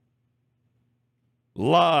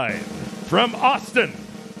Live from Austin,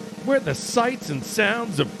 where the sights and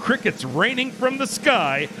sounds of crickets raining from the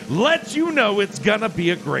sky let you know it's gonna be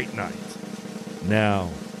a great night. Now,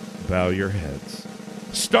 bow your heads.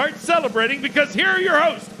 Start celebrating because here are your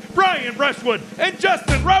hosts, Brian Brushwood and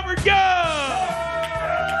Justin Robert Young!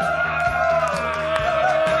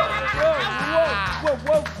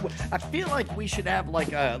 Whoa! I feel like we should have we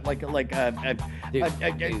should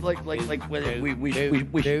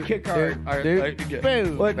kick our other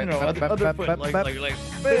foot like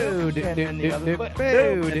food and then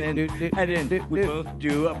we both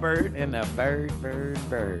do a bird and a bird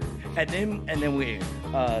and then we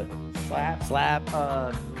slap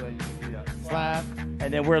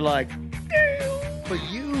and then we're like for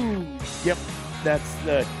you. Yep, that's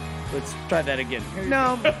the. Let's try that again.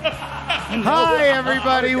 No. Hi,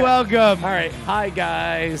 everybody. Welcome. All right. Hi,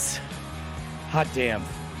 guys. Hot damn.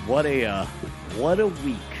 What a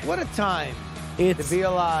week. What a time To be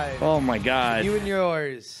alive. Oh, my God. You and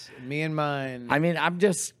yours, me and mine. I mean, I'm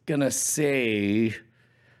just going to say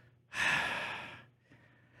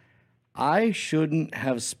I shouldn't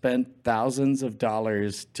have spent thousands of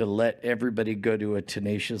dollars to let everybody go to a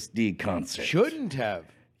Tenacious D concert. Shouldn't have.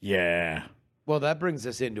 Yeah. Well, that brings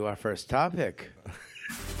us into our first topic.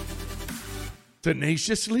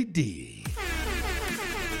 Tenaciously D.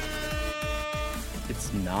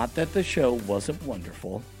 It's not that the show wasn't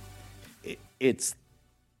wonderful. It's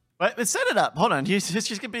Wait, set it up. Hold on. You're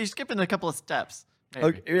skipping a couple of steps.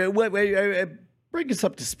 okay. Wait. Bring us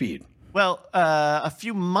up to speed. Well, a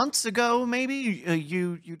few months ago, maybe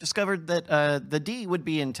you discovered that the D would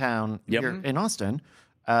be in town here in Austin,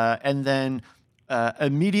 and then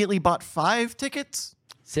immediately bought 5 tickets.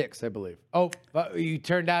 6, I believe. Oh, but you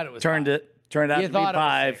turned out it was Turned 5. out to be thought it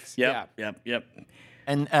was 5. 6. Yep.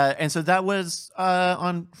 And so that was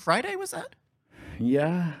on Friday. Was that?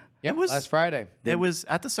 Yeah. Yep, It was- last Friday. It was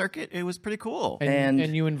at the circuit. It was pretty cool. And-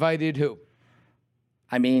 And you invited who?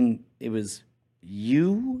 I mean, it was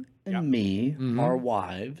you and me, our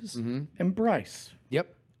wives, and Bryce.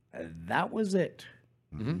 Yep. That was it.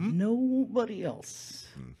 Nobody else.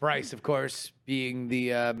 Bryce, of course, being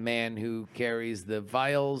the man who carries the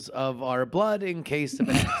vials of our blood in case of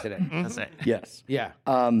an accident. That's it. Yes. Yeah.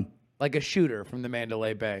 Like a shooter from the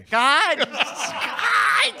Mandalay Bay. God.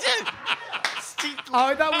 Oh,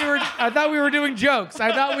 I thought we were doing jokes.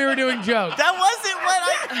 That wasn't what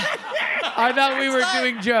I thought we were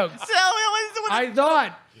doing jokes. I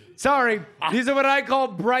thought. Sorry, these are what I call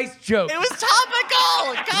Bryce jokes. It was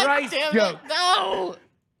topical. God Bryce damn joke. it. No.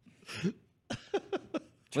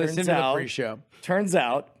 Listen to the pre-show. Turns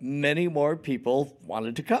out many more people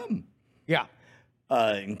wanted to come, Yeah.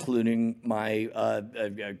 including my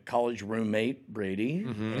college roommate, Brady,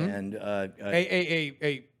 and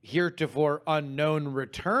A heretofore unknown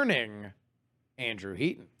returning Andrew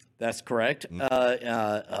Heaton. that's correct.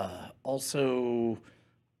 Also,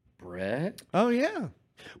 Brett. Oh, yeah.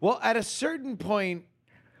 Well, at a certain point,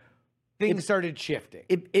 things started shifting.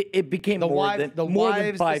 It became The more than more than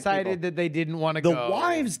wives 5 decided people. that they didn't want to The go.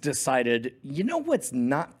 wives decided, you know what's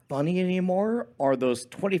not funny anymore are those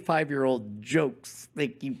 25-year-old jokes they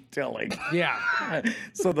keep telling. Yeah.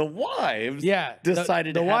 So the wives Yeah.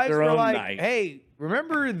 decided the to have wives their were own like, night. Hey,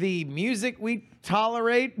 remember the music we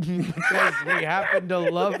tolerate because we happen to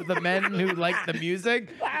love the men who like the music?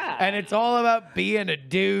 And it's all about being a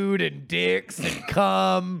dude and dicks and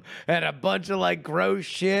cum and a bunch of like gross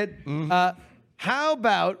shit. How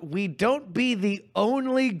about we don't be the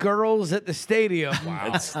only girls at the stadium?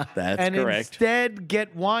 That's and correct. instead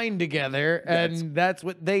get wine together, and that's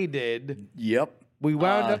what they did. Yep. We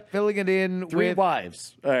wound up filling it in 3 with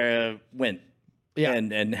wives went Yeah.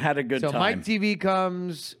 and had a good So time. Mike TV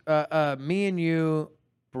comes, me and you,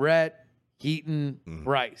 Brett, Heaton,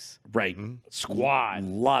 Bryce. Right. Squad. A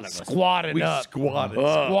lot of us. Squatting We up. squatted.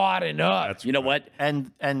 Squatting up. You know what?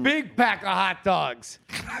 And Big pack of hot dogs.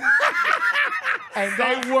 And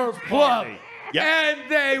they were plump. Yep.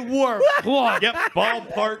 And they were plump. Yep,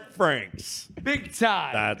 ballpark Franks. Big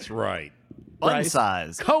time. That's right. bun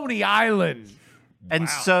size. Coney Island. And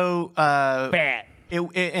so Fat.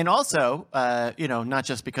 and also, not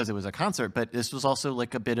just because it was a concert, but this was also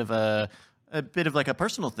like a bit of like a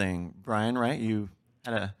personal thing, Brian, right? You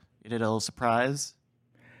did a little surprise.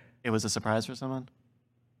 It was a surprise for someone.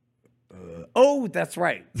 Oh, that's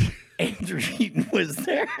right. Andrew Heaton was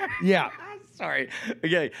there. Yeah. Sorry.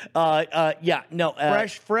 Okay. Yeah. No.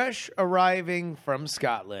 Fresh arriving from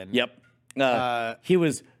Scotland. Yep. He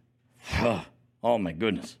was. Oh my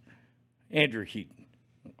goodness, Andrew Heaton.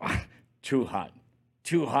 Too hot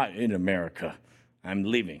in America. I'm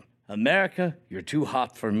leaving. America, you're too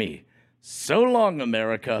hot for me. So long,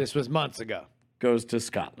 America. This was months ago. goes to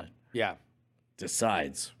Scotland. Yeah.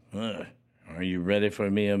 Decides, are you ready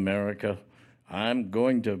for me, America? I'm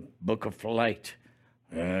going to book a flight.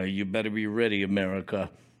 You better be ready,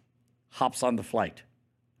 America. Hops on the flight.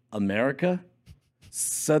 America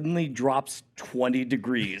suddenly drops 20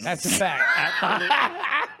 degrees. That's a fact.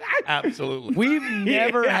 Absolutely. We've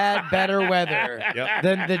never had better weather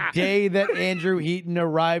than the day that Andrew Heaton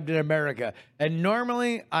arrived in America. And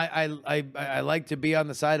normally, I like to be on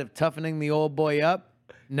the side of toughening the old boy up.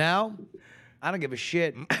 Now, I don't give a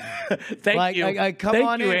shit. Thank you. Come Thank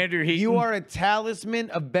on you, in. Andrew Heaton. You are a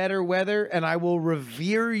talisman of better weather, and I will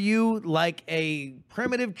revere you like a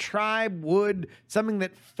primitive tribe would something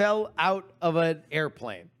that fell out of an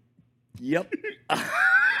airplane. Yep.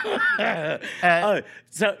 Go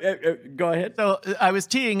ahead. So I was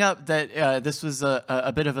teeing up that this was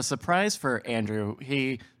a bit of a surprise for Andrew.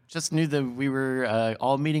 He just knew that we were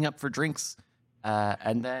all meeting up for drinks,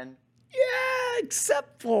 and then Yeah,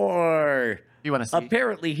 except for you want to see?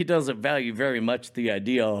 apparently he doesn't value very much the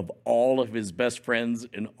idea of all of his best friends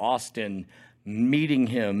in Austin meeting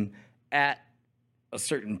him at a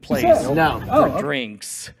certain place for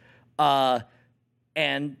drinks.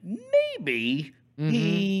 And maybe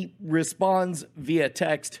he responds via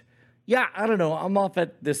text, yeah, I don't know, I'm off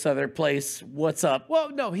at this other place. What's up?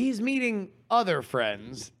 Well, no, he's meeting other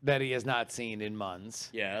friends that he has not seen in months.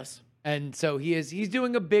 Yes. And so he's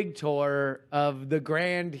doing a big tour of the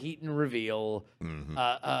grand Heaton reveal.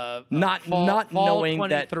 Not fall knowing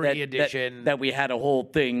 23 edition. that we had a whole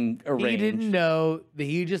thing arranged. He didn't know that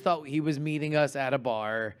he just thought he was meeting us at a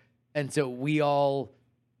bar. And so we all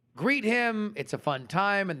greet him. It's a fun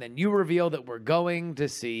time. And then you reveal that we're going to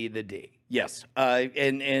see the D. Yes.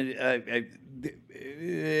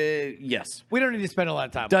 Yes. We don't need to spend a lot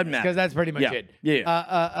of time Doesn't matter. because that's pretty much Yeah. it.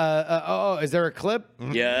 Yeah. Is there a clip?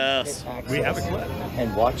 Yes. We have a clip.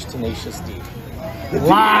 And watch Tenacious D.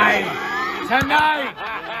 Live tonight,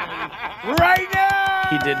 right now.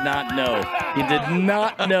 He did not know. He did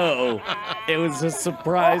not know it was a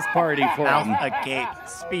surprise party for Mouth him. agape,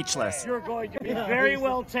 speechless. You're going to be very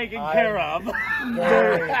well taken care of.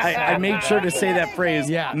 I made sure to say that phrase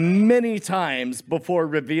many times before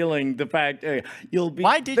revealing the fact you'll be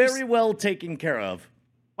very well taken care of.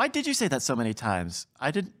 Why did you say that so many times?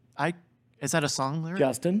 Is that a song lyric?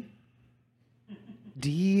 Justin?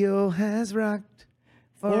 Dio has rocked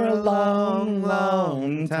for a long,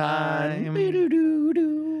 long time.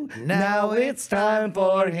 Now it's time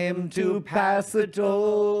for him to pass the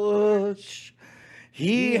torch.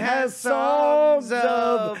 He has songs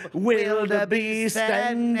of wildebeest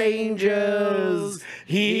and angels.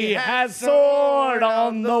 He has soared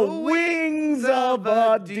on the wings of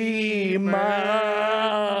a demon.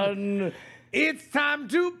 It's time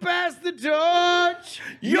to pass the torch.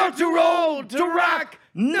 You're too old to rock.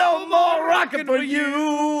 No more rocking for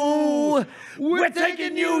you. We're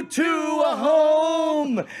taking you to a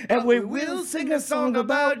home, and we will sing a song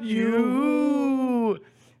about you.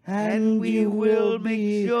 And we will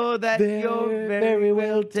be sure that you're very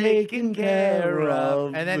well taken care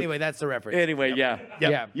of. And anyway, that's the reference. Anyway,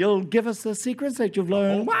 yeah. You'll give us the secrets that you've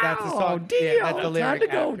learned. Wow, that's the song. Deal. Yeah, that's the lyric Time to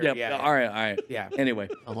go. after. Yep. Yeah. All right. Yeah. Anyway,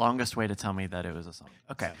 The longest way to tell me that it was a song.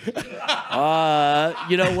 Okay.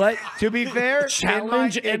 you know what? To be fair,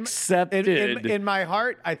 Challenge accepted. In my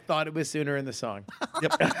heart, I thought it was sooner in the song.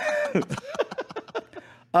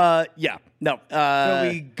 Yeah. No. So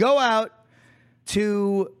we go out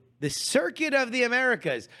to the Circuit of the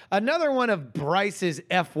Americas, another one of Bryce's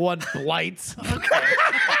F1 blights.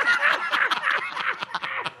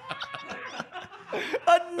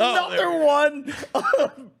 Another one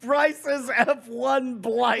of Bryce's F1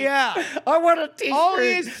 blight. Yeah. I want a t-shirt. Oh,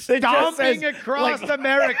 he is that just stomping says, across like,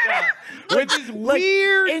 America with this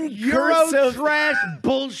weird in Euro cursive. trash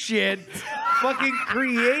bullshit, fucking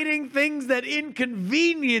creating things that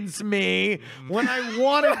inconvenience me when I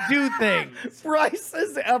want to do things.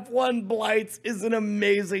 Bryce's F1 blights is an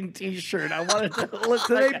amazing t-shirt. I wanted to look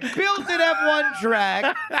So they like built an F1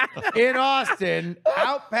 track in Austin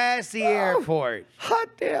out past the airport. hot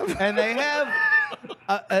damn. And they have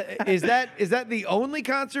is that the only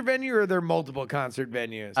concert venue, or are there multiple concert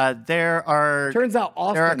venues? There are. Turns out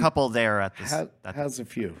Austin there are a couple there at this. has a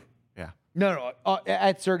few. Yeah. No,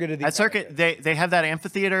 at Circuit of the At Circuit, they have that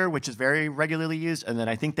amphitheater, which is very regularly used, and then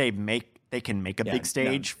I think they can make a big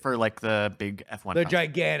stage for like the big F1. the concert.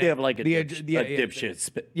 gigantic. They have like a the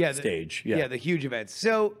dipshit stage. Yeah, the huge events.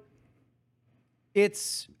 So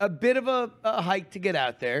it's a bit of a hike to get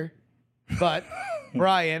out there, but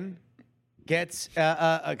Brian gets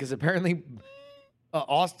because apparently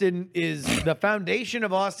Austin is the foundation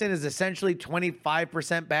of Austin is essentially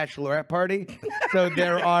 25% bachelorette party. So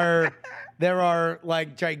there there are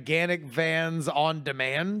like gigantic vans on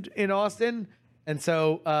demand in Austin. And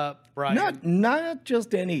so, Brian. Not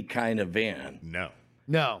just any kind of van.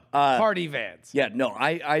 No, party vans. Yeah, no,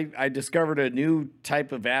 I discovered a new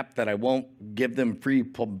type of app that I won't give them free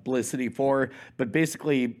publicity for, but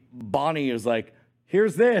basically Bonnie is like,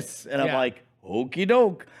 here's this. And I'm like, okie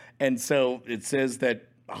doke. And so it says that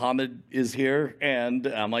Hamid is here, and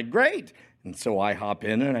I'm like, great. And so I hop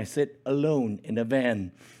in and I sit alone in a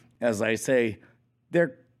van as I say,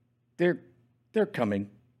 they're coming.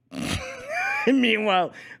 And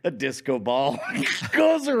meanwhile, a disco ball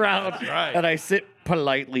goes around, and I sit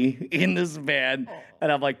politely in this van,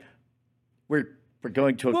 and I'm like, we're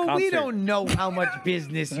going to a concert. Well, we don't know how much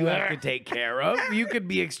business you have to take care of. You could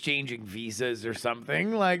be exchanging visas or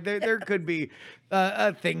something. Like there could be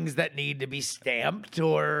things that need to be stamped,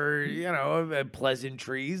 or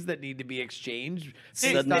pleasantries that need to be exchanged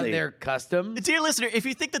based on their custom. Dear listener, if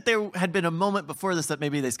you think that there had been a moment before this that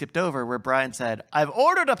maybe they skipped over, where Brian said, "I've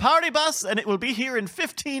ordered a party bus and it will be here in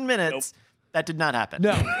 15 minutes," that did not happen.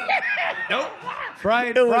 No, nope.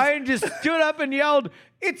 Brian just stood up and yelled,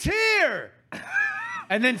 "It's here!"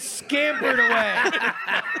 And then scampered away.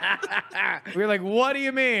 We were like, what do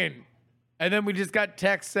you mean? And then we just got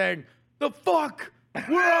text saying, the fuck?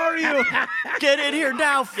 Where are you? Get in here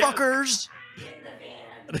now, fuckers.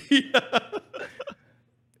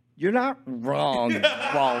 You're not wrong,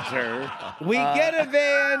 Walter. We get a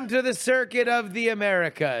van to the Circuit of the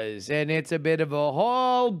Americas, and it's a bit of a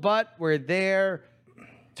haul, but we're there,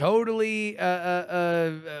 totally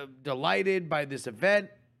delighted by this event.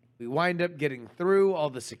 We wind up getting through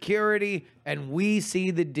all the security, and we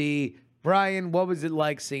see the D. Brian, what was it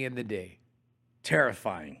like seeing the D?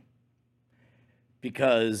 Terrifying.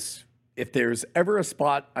 Because if there's ever a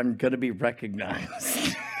spot I'm going to be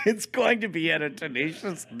recognized, it's going to be at a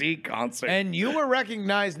Tenacious D concert. And you were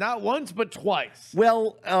recognized not once, but twice.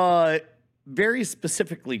 Well, very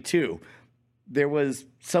specifically, too. There was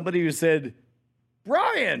somebody who said,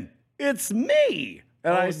 Brian, it's me.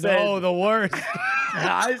 And I said, no, the worst.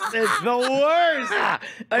 I said, the worst.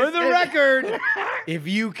 For the record, if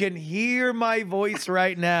you can hear my voice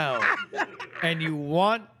right now and you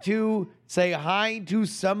want to say hi to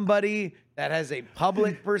somebody that has a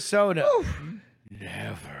public persona,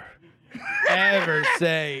 never, ever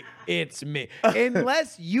say it's me.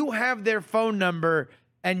 Unless you have their phone number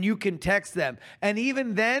and you can text them. And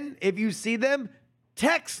even then, if you see them,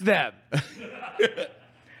 text them.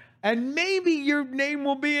 And maybe your name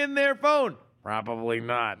will be in their phone. Probably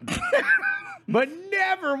not. But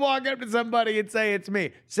never walk up to somebody and say, it's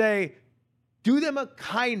me. Say, do them a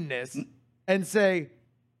kindness and say,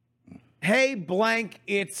 hey, blank,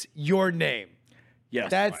 it's your name.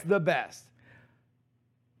 yes. That's the best.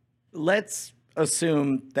 Let's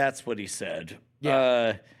assume that's what he said.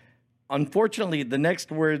 Yeah. Unfortunately, the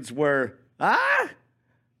next words were,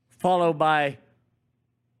 followed by,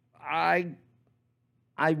 I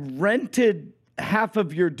rented half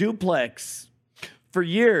of your duplex for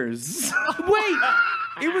years. Wait,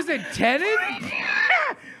 it was a tenant?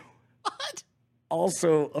 What?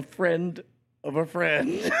 Also a friend of a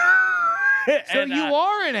friend. So you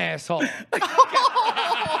are an asshole.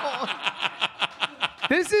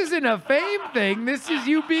 This isn't a fame thing. This is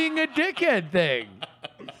you being a dickhead thing.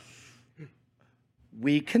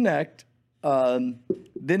 We connect. Then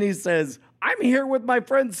he says, I'm here with my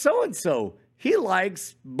friend so-and-so. He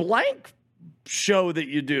likes blank show that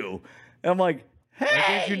you do. And I'm like, hey. Why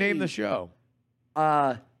can't you name the show?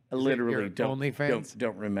 I literally your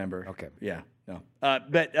don't remember. Okay. Yeah. No.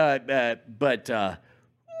 But oh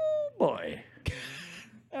boy.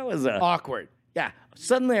 That was Awkward. yeah.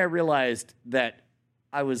 Suddenly I realized that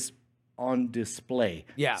I was on display.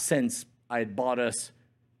 Yeah. Since I had bought us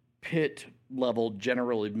pit level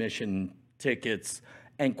general admission tickets,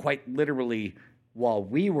 and quite literally while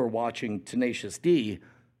we were watching Tenacious D,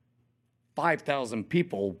 5,000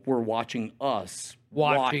 people were watching us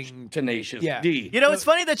watch Tenacious D. You know, it's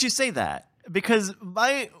funny that you say that, because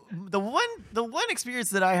the one experience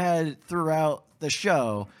that I had throughout the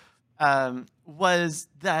show was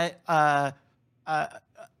that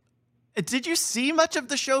did you see much of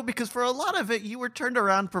the show? Because for a lot of it, you were turned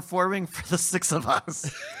around performing for the six of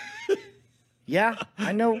us. Yeah,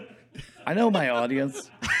 I know my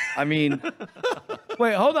audience. I mean,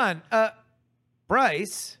 Wait, hold on.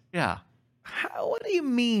 Bryce, Yeah. what do you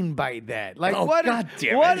mean by that? Like, Oh, what God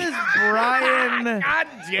damn what it. is Brian? God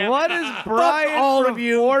damn it. What is Brian fuck all of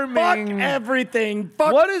you. Fuck performing? everything.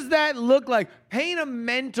 Fuck. What does that look like? Paint a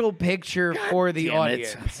mental picture for the damn it.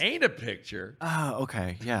 audience. Paint a picture. Oh,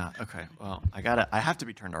 okay. Yeah. Okay. Well, I have to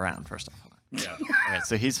be turned around first off. Yeah. All right.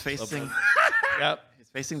 So he's facing. Yep. He's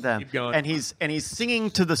Facing them. Keep going. And he's singing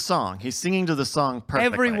to the song. He's singing to the song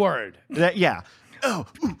perfectly. Every word. Yeah. Oh,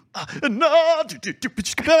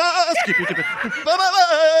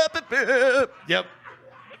 Yep.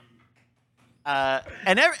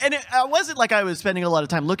 and it wasn't like I was spending a lot of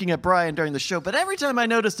time looking at Brian during the show, but every time I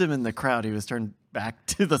noticed him in the crowd, he was turned back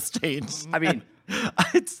to the stage. I mean,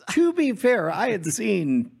 to be fair, I had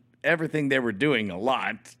seen everything they were doing a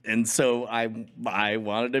lot, and so I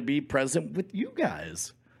wanted to be present with you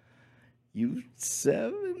guys. You 6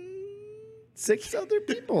 other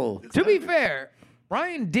people. To be fair,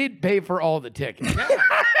 Brian did pay for all the tickets.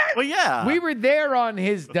 Well, yeah. We were there on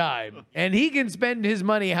his dime, and he can spend his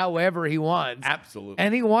money however he wants. Absolutely.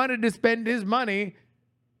 And he wanted to spend his money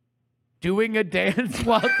doing a dance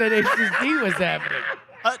while Tenacious D was happening.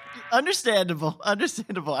 Understandable. I just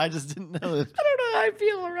didn't know. I don't know how I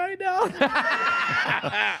feel right now.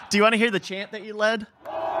 Do you want to hear the chant that you led?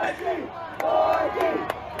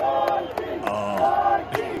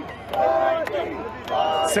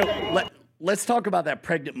 So let's talk about that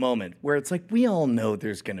pregnant moment where it's like we all know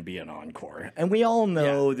there's going to be an encore, and we all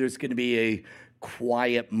know there's going to be a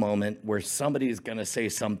quiet moment where somebody's going to say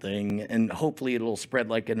something, and hopefully it'll spread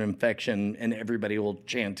like an infection, and everybody will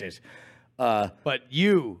chant it. But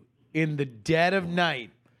you, in the dead of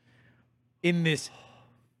night, in this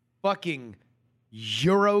fucking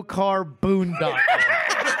Eurocar boondoggle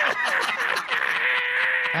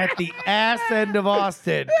at the ass end of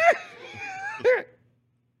Austin,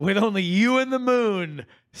 with only you and the moon,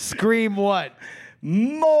 scream what?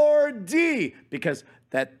 More D, because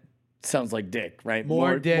that sounds like dick, right?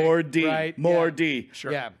 More dick, more D, right, more yeah. D.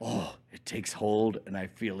 Sure. Yeah. Oh, it takes hold, and I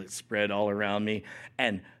feel it spread all around me,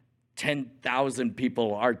 and 10,000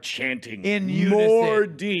 people are chanting In more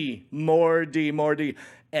unison. D, more D, more D,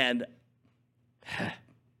 and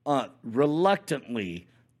reluctantly,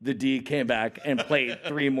 the D came back and played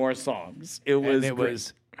 3 more songs. It was And it great.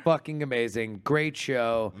 was fucking amazing. Great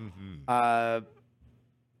show.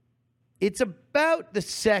 It's about the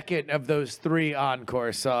second of those 3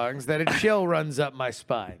 encore songs that a chill runs up my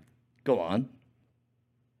spine. Go on.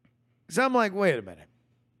 So I'm like, wait a minute.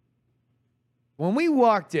 When we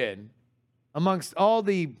walked in, amongst all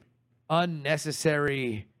the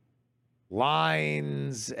unnecessary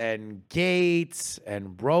lines and gates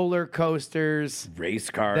and roller coasters, Race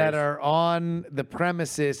cars. that are on the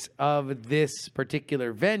premises of this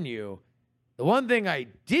particular venue, the one thing I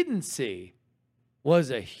didn't see was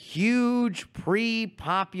a huge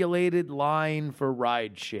pre-populated line for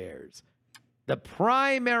ride shares. The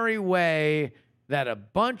primary way that a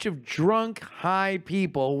bunch of drunk, high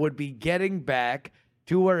people would be getting back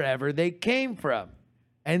to wherever they came from.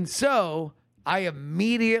 And so I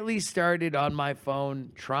immediately started on my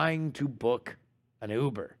phone trying to book an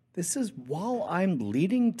Uber. This is while I'm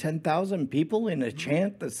leading 10,000 people in a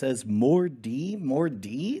chant that says more D,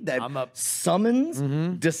 that I'm up. summons,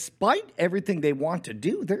 despite everything they want to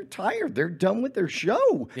do. They're tired. They're done with their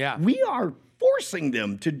show. Yeah. We are forcing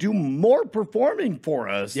them to do more performing for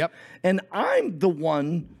us. Yep. And I'm the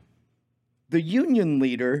one, the union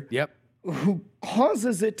leader, Yep. who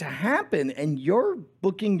causes it to happen, and you're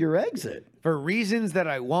booking your exit. For reasons that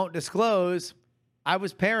I won't disclose, I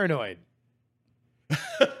was paranoid.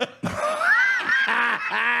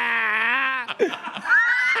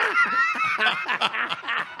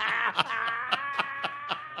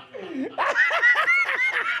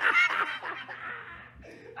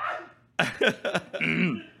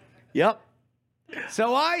 Yep.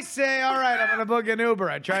 So I say, all right, I'm going to book an Uber.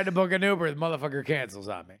 I tried to book an Uber. The motherfucker cancels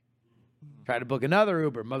on me. Try to book another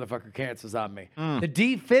Uber. Motherfucker cancels on me. The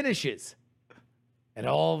D finishes. And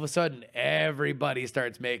all of a sudden, everybody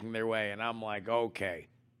starts making their way. And I'm like, okay,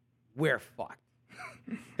 we're fucked.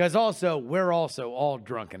 Because also, we're also all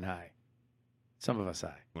drunk and high. Some of us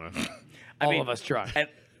high. All of us drunk.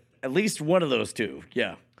 At least one of those two.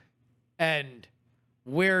 Yeah. And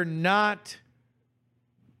we're not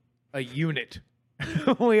a unit.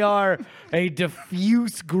 We are a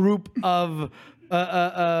diffuse group of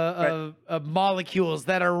molecules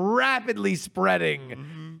that are rapidly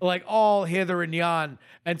spreading, like all hither and yon.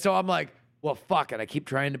 And so I'm like, well, fuck it. I keep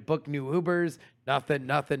trying to book new Ubers.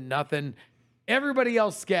 Nothing. Everybody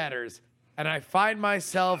else scatters. And I find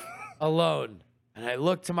myself alone. And I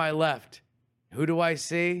look to my left. Who do I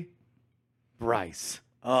see? Bryce.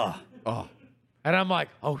 Oh. And I'm like,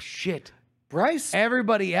 oh, shit. Bryce?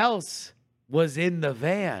 Everybody else was in the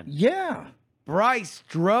van. Yeah. Bryce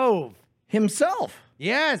drove. Himself.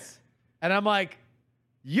 Yes. And I'm like,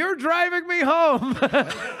 you're driving me home.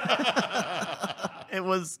 It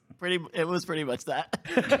was pretty much that.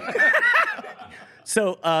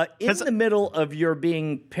 So in the middle of your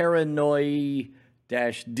being paranoid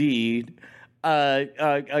D.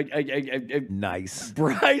 Nice.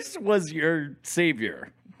 Bryce was your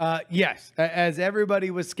savior. Yes. As everybody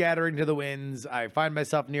was scattering to the winds, I find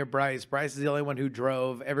myself near Bryce. Bryce is the only one who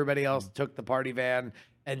drove. Everybody else took the party van.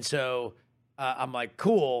 And so I'm like,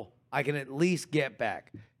 cool, I can at least get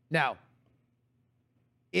back. Now,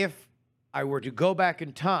 if I were to go back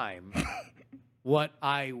in time, what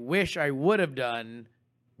I wish I would have done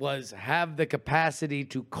was have the capacity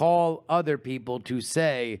to call other people to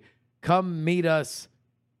say, come meet us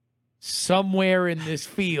somewhere in this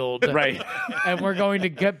field. Right. And we're going to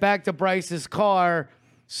get back to Bryce's car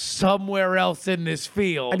somewhere else in this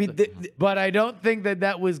field. I mean, but I don't think that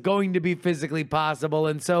that was going to be physically possible.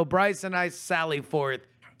 And so Bryce and I sally forth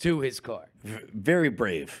to his car. very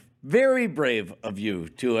brave. Very brave of you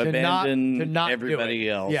to abandon not do everybody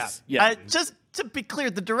it. else. Yeah. Just to be clear,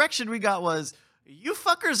 the direction we got was, you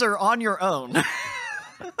fuckers are on your own.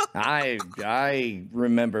 I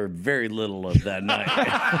remember very little of that night.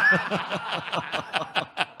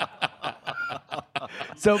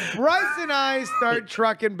 So Bryce and I start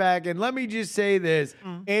trucking back, and let me just say this.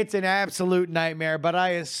 It's an absolute nightmare, but I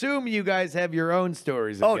assume you guys have your own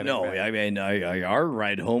stories. Oh, no. I mean, our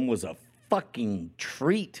ride home was a fucking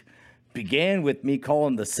treat. Began with me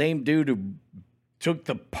calling the same dude who took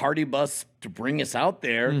the party bus to bring us out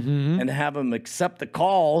there and have him accept the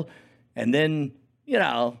call. And then,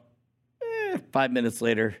 5 minutes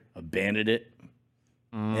later, abandoned it.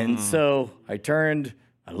 And so I turned,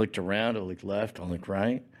 I looked around, I looked left, I looked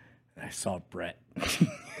right, and I saw Brett.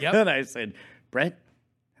 Yep. And I said, Brett,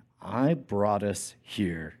 I brought us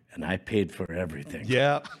here and I paid for everything.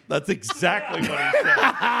 Yeah, that's exactly what he said.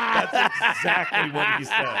 That's exactly what he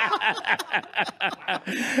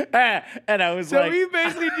said. And I was So like, he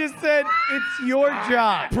basically just said, it's your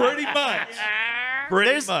job. Pretty much.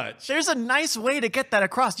 Pretty much. There's a nice way to get that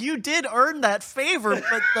across. You did earn that favor,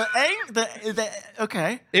 but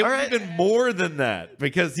okay. It all was right. even more than that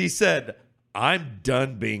because he said, I'm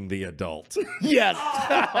done being the adult. yes.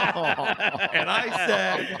 And I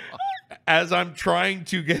said, as I'm trying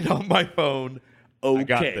to get on my phone, I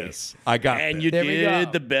got Okay. this. I got And this. you There we did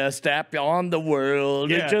go. the best app on the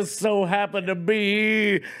world. Yes. It just so happened to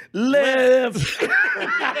be Lyft.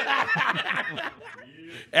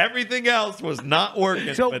 Everything else was not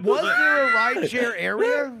working. So but was there a rideshare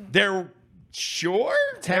area? there, sure?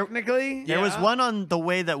 Technically? There was one on the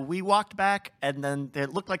way that we walked back, and then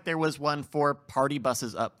it looked like there was one for party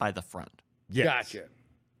buses up by the front. Yes. Gotcha.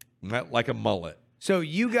 Not like a mullet. So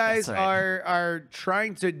you guys That's right. are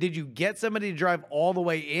trying to, did you get somebody to drive all the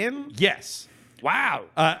way in? Yes. Wow.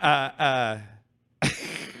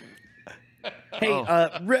 Hey,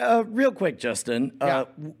 real quick, Justin. Yeah.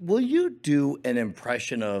 Will you do an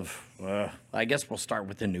impression of, I guess we'll start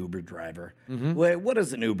with an Uber driver. What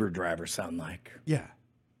does an Uber driver sound like? Yeah.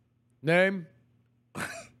 Name?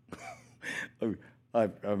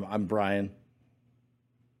 I'm Brian.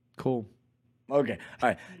 Cool. Okay. All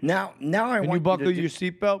right. Now I Can want you buckle to do, your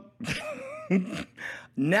seatbelt?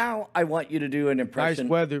 Now I want you to do an Nice impression.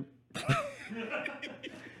 weather.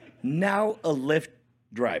 Now a Lyft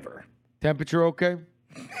driver. Temperature okay?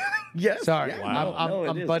 Yes. Sorry. yeah,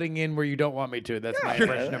 I'm it is. butting in where you don't want me to. That's my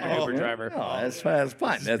impression of an Uber driver. No, that's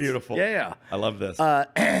fine. That's beautiful. Yeah. I love this. A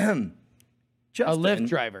Justin. Lyft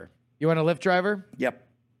driver. You want a Lyft driver? Yep.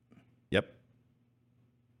 Yep.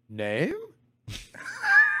 Name?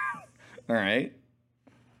 All right.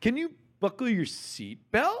 Can you buckle your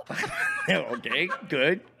seatbelt? Okay.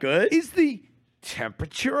 Good. Is the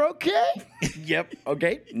temperature okay? Yep.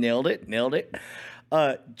 Okay. Nailed it.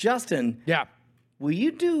 Justin, Yeah. will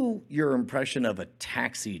you do your impression of a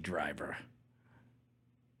taxi driver?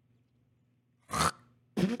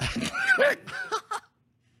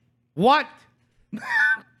 What?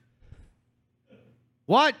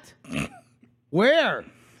 What? Where?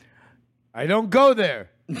 I don't go there.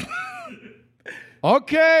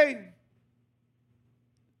 Okay.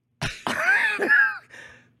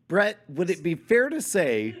 Brett, would it be fair to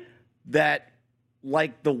say that,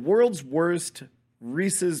 like the world's worst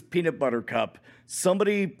Reese's peanut butter cup,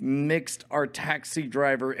 somebody mixed our taxi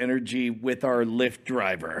driver energy with our Lyft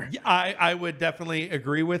driver? I would definitely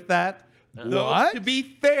agree with that. Though, What? to be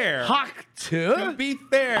fair, Hawk to to? be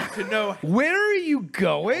fair, to know Where are you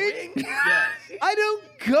going? yes, I don't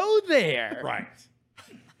go there. right.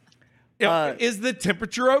 Is the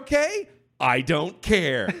temperature okay? I don't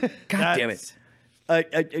care. God damn it.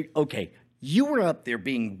 Okay, you were up there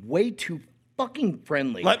being way too fucking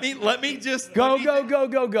friendly. Let me just Go, let me- go, go,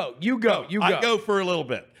 go, go. You go. You go. I go for a little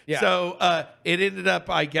bit. Yeah. So it ended up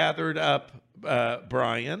I gathered up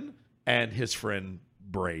Brian and his friend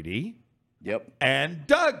Brady. Yep. And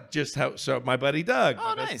Doug so my buddy Doug,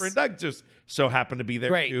 my best nice. friend Doug, just so happened to be there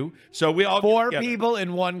Great. too. So we all get 4 together. people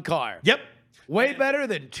in one car. Yep. Way better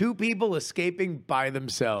than 2 people escaping by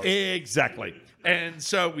themselves. Exactly. And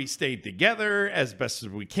so we stayed together as best as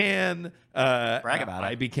we can. Brag about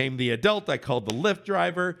I it. became the adult. I called the Lyft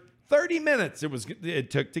driver. 30 minutes it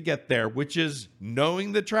took to get there, which is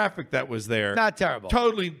knowing the traffic that was there. Not terrible.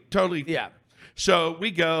 Totally. Yeah. So we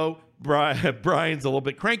go. Brian's a little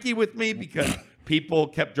bit cranky with me because people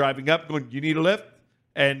kept driving up going, "You need a lift?"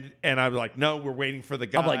 And I was like, "No, we're waiting for the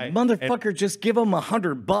guy." I'm like, motherfucker, just give him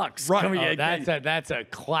 $100. Right. Come Oh, here. That's a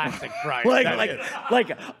classic Brian.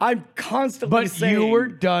 like I'm constantly but saying. you were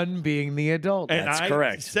done being the adult. And That's I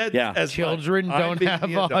correct. said Yeah. as Children much, I'm don't being have the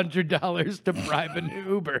adult. $100 to bribe an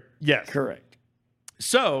Uber. Yes. Correct.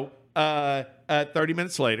 So 30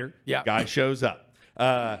 minutes later, Yeah. guy shows up.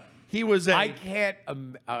 He was a I can't.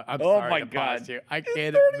 I'm Oh sorry my to God. pause you. I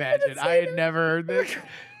can't imagine. I had never heard this.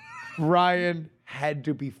 Ryan had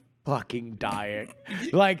to be fucking dying.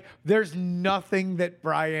 Like, there's nothing that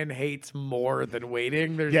Brian hates more than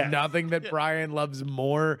waiting. There's Yes. nothing that Brian loves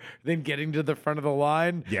more than getting to the front of the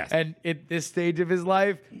line. Yes. And at this stage of his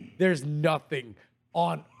life, there's nothing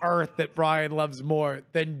on earth that Brian loves more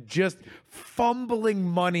than just fumbling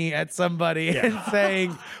money at somebody and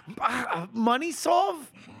saying, money solve?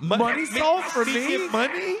 Money solve for me?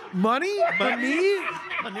 Money? Money for me?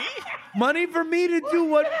 Money for me to do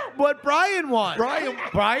what Brian wants.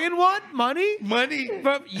 Brian want money? Money?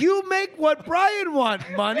 But you make what Brian want.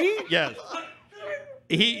 Money? Yes.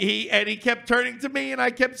 He kept turning to me, and I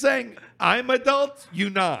kept saying, "I'm adult, you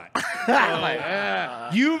not."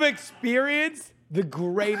 You've experienced the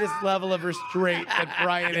greatest level of restraint that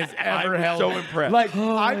Brian has ever I'm held. so impressed. Like,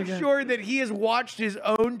 I'm sure that he has watched his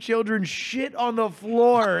own children shit on the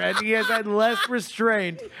floor, and he has had less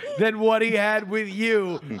restraint than what he had with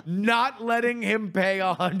you, not letting him pay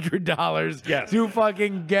 $100 Yes. to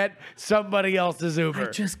fucking get somebody else's Uber.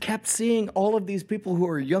 I just kept seeing all of these people who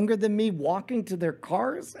are younger than me walking to their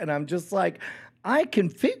cars, and I'm just like, I can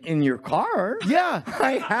fit in your car. Yeah.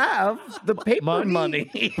 I have the paper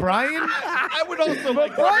money. Brian, I would also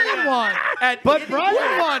like Brian want. But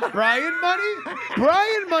Brian want Brian money?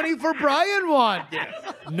 Brian money for Brian want.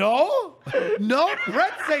 No? No?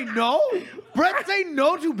 Brett say no? Brett say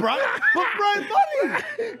no to Brian? But Brian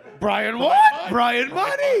money. Brian what? Brian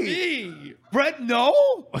money. me. Brett,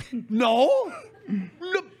 no? No?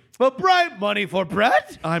 No. But Brian money for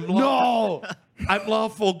Brett? I'm No. I'm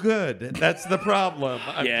lawful good. That's the problem.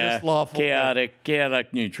 I'm just lawful good.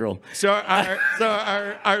 chaotic neutral. So our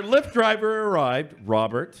Lyft driver arrived,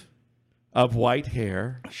 Robert, of white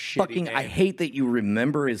hair. Fucking, I hate that you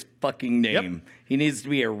remember his fucking name. He needs to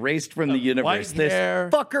be erased from the universe. white This hair.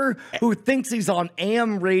 fucker who thinks he's on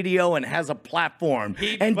AM radio and has a platform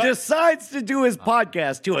and but- decides to do his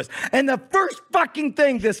podcast to us. And the first fucking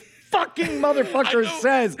thing this fucking motherfucker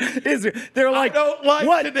says is they're I like, don't like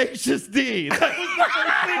what? Tenacious D. That was the first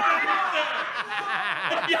thing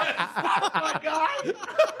that he said. Yes. Oh my God.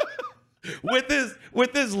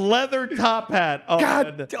 With his leather top hat on.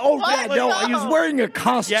 God, oh yeah, no, he was wearing a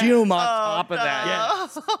costume on top of that.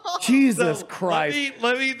 Yes. Jesus Christ.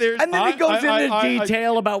 Let me there's And then he goes into I-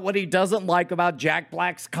 detail about what he doesn't like about Jack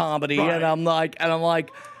Black's comedy, Right. and I'm like,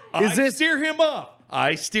 I is this? steer him off?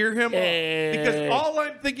 I steer him off because all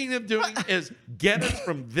I'm thinking of doing is get us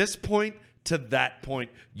from this point to that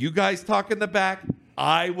point. You guys talk in the back.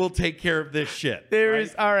 I will take care of this shit. There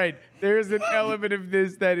is an element of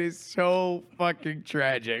this that is so fucking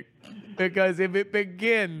tragic. Because if it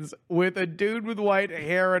begins with a dude with white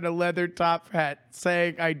hair and a leather top hat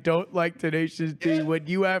saying, I don't like Tenacious D, what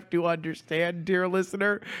you have to understand, dear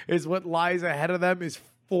listener, is what lies ahead of them is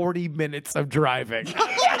 40 minutes of driving.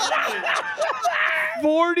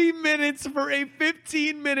 40 minutes for a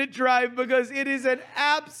 15-minute drive because it is an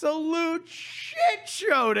absolute shit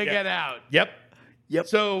show to get out. Yep.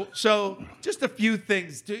 So just a few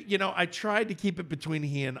things. I tried to keep it between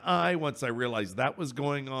he and I. Once I realized that was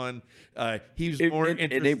going on, he was more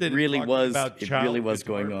interested. It really in talking was. about It child really was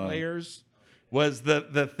guitar going on. Players was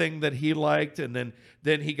the thing that he liked, and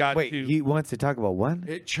then he got Wait, to he wants to talk about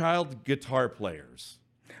what? child guitar players.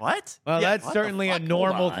 What? Well, Yeah, that's certainly a fuck?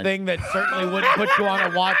 normal Hold on. thing that certainly wouldn't put you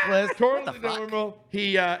on a watch list. Totally normal.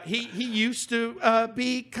 He used to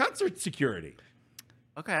be concert security.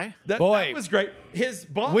 Okay. That Boy. was great. His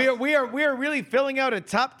boss. We are really filling out a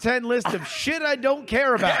top 10 list of shit I don't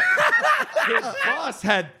care about. His boss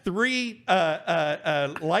had 3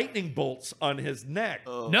 lightning bolts on his neck.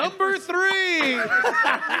 Number 3.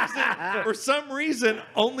 For some reason,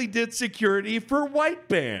 only did security for white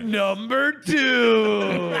bands. Number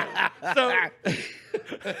 2.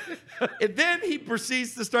 And then he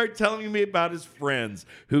proceeds to start telling me about his friends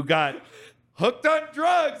who got hooked on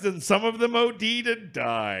drugs, and some of them OD'd and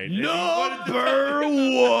died. Number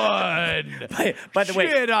one. By the way,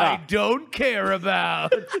 Shit I don't care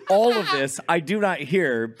about. all of this I do not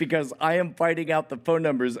hear because I am finding out the phone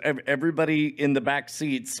numbers of everybody in the back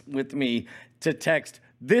seats with me to text,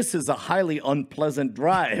 "This is a highly unpleasant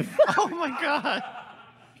drive." Oh my God.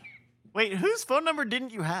 Wait, whose phone number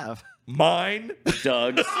didn't you have? Mine.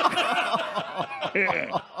 Doug's.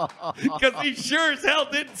 Because he sure as hell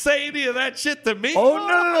didn't say any of that shit to me. Oh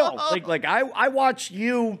no. Like I watched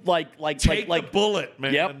you Take the bullet,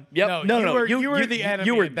 man. Yep. No, you were the enemy.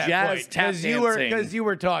 You were at that jazz point, tap because you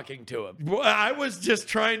were talking to him. Well, I was just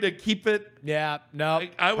trying to keep it. Yeah, no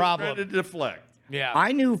I was problem. trying to deflect. Yeah,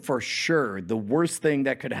 I knew for sure the worst thing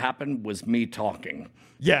that could happen was me talking.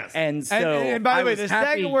 Yes. And so and by the I way, was the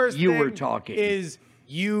happy second worst you thing were talking is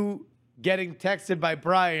you getting texted by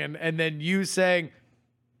Brian and then you saying,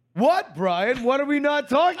 "What, Brian? What are we not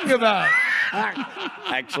talking about?"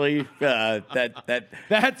 actually that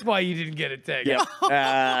That's why you didn't get a text.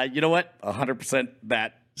 yeah. You know what? 100%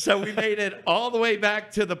 that. So we made it all the way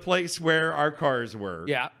back to the place where our cars were.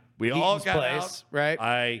 Yeah. We all Eaton's got place, out.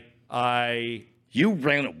 right? You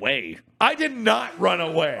ran away. I did not run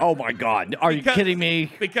away. Oh my God! Are you kidding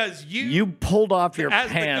me? Because You pulled off your as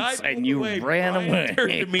the guy pants pulled and you away, ran Brian away.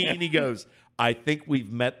 turned to me and he goes, "I think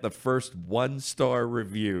we've met the first 1-star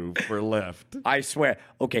review for Lyft." I swear.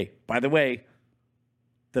 Okay. By the way,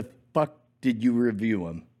 the fuck did you review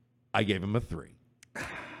him? I gave him a 3.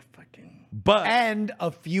 Fucking. But And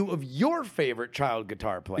a few of your favorite child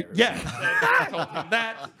guitar players. yes, I told him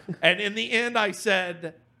that. And in the end, I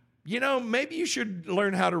said, maybe you should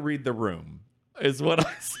learn how to read the room, is what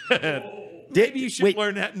I said. Maybe you should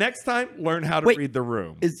next time, learn how to read the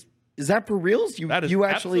room. Is that for reals? That is you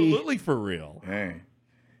actually absolutely for real. Hey.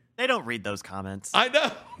 They don't read those comments. I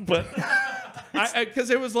know, but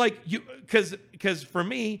because it was like because for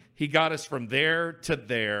me, he got us from there to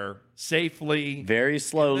there safely, Very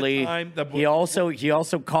slowly. He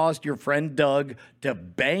also caused your friend Doug to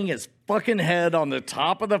bang his fucking head on the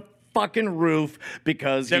top of the fucking roof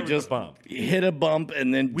because There he was just a bump. hit a bump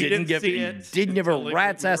and then We didn't see it didn't give a until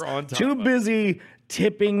rat's we ass. were on top Too of it. busy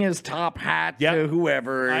tipping his top hat to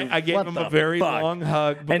whoever. I gave What him the a very fuck? long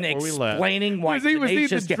hug before And we left. explaining why Was he the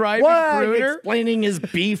Tenacious driving Well, crooner? explaining his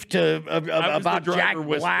beef to I was about the Jack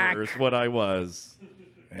driver Black. whisperer is what I was,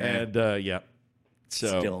 and yeah.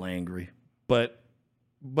 So Still angry. but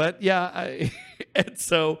yeah, and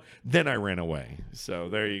so then I ran away. So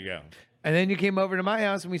there you go. And then you came over to my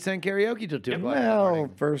house and we sang karaoke till 2 o'clock. in the Well, morning.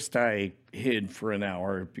 first I hid for an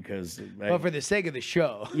hour because. Well, for the sake of the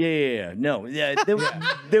show. Yeah. No. Yeah. Then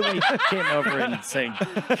we came over and sang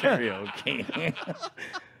karaoke.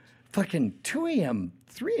 Fucking 2 a.m.,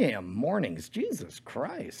 3 a.m. mornings. Jesus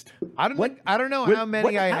Christ. I don't know how many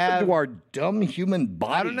what I happened have. to our dumb human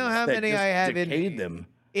bodies? I don't know how that many just I have in decayed me. them.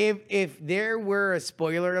 If there were a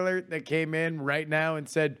spoiler alert that came in right now and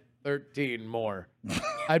said 13 more,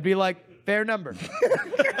 I'd be like, fair number.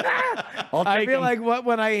 I feel like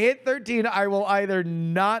when I hit 13, I will either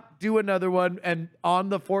not do another one, and on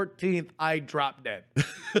the 14th, I drop dead.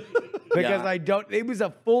 Because I don't. It was a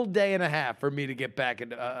full day and a half for me to get back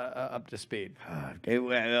into, up to speed.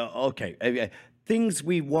 Okay. Things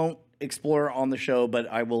we won't explore on the show, but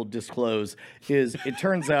I will disclose is it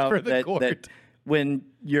turns out that when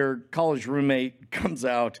your college roommate comes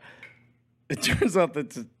out, it turns out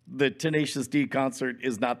that the Tenacious D concert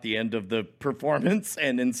is not the end of the performance,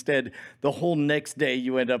 and instead the whole next day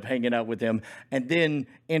you end up hanging out with him. And then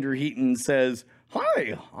Andrew Heaton says,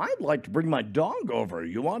 "Hi, I'd like to bring my dog over.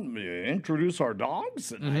 You want me to introduce our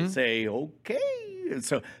dogs?" And I say, "Okay." And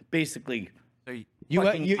so basically, You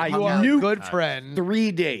are a good friend.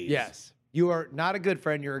 3 days. Yes. You are not a good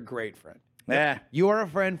friend. You're a great friend. Yeah. You are a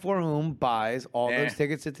friend for whom buys all those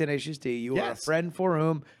tickets to Tenacious D. You are a friend for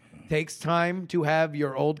whom takes time to have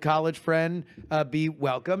your old college friend be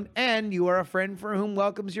welcomed. And you are a friend for whom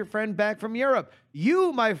welcomes your friend back from Europe.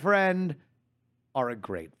 You, my friend, are a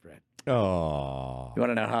great friend. Oh, You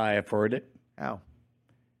want to know how I afford it? How?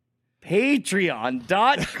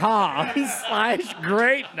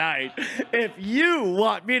 Patreon.com/great night. If you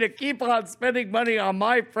want me to keep on spending money on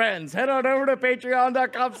my friends, head on over to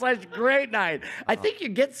patreon.com/great night. I think you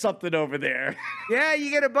get something over there. Yeah, you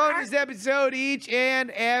get a bonus episode each and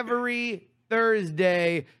every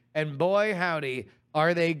Thursday. And boy, howdy,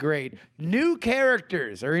 are they great. New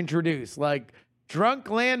characters are introduced, like Drunk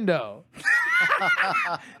Lando.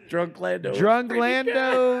 Drunk Lando. Drunk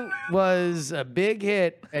Lando was a big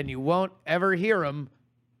hit, and you won't ever hear him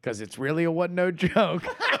because it's really a one-note joke.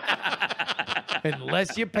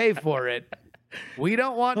 unless you pay for it. We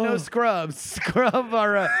don't want no scrubs. Scrub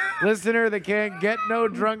are a listener that can't get no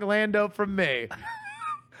drunk Lando from me.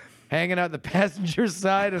 Hanging out the passenger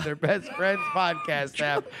side of their best friend's podcast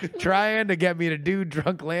app, trying to get me to do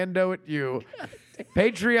drunk Lando at you.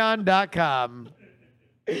 Patreon.com.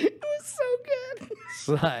 It was so good.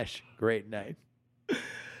 /great night.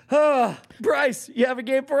 Bryce, you have a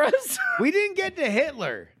game for us? We didn't get to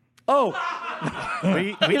Hitler. Oh,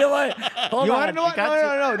 you know what? Hold You on. want to know what?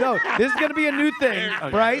 No. This is going to be a new thing,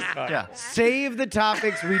 Bryce. Yeah. Save the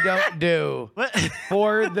topics we don't do What?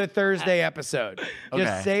 for the Thursday episode. Okay.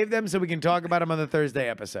 Just save them so we can talk about them on the Thursday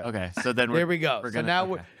episode. Okay, so then There we go. We're So gonna, now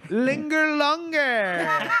okay. we're linger longer.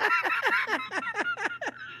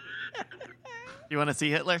 You want to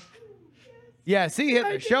see Hitler? Yeah, see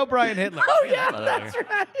Hitler. Show Brian Hitler. Oh, yeah, that's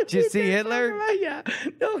right. Did you see Hitler? Yeah.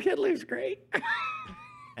 No, Hitler's great.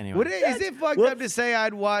 Anyway, Is it fucked up to say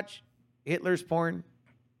I'd watch Hitler's porn?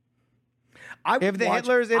 If the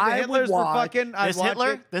Hitlers were fucking, I'd this watch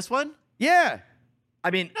Hitler, it. this one? Yeah. I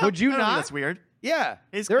mean, Would you I don't think not? That's weird. Yeah.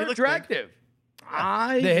 He They're looks attractive.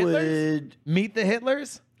 I The Hitlers? would. Meet the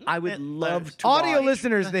Hitlers. I would love to. Audio watch.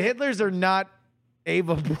 listeners, the Hitlers are not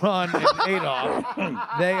Ava Braun and Adolf.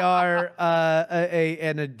 They are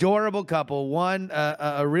an adorable couple. One,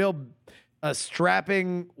 a real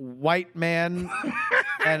strapping white man,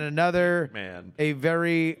 and another, a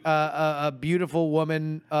very a beautiful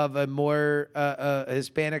woman of a more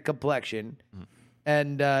Hispanic complexion.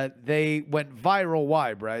 And they went viral.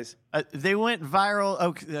 Why, Bryce? They went viral.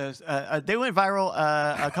 They went viral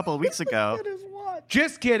a couple of weeks ago.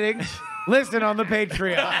 Just kidding. Listen on the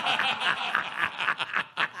Patreon.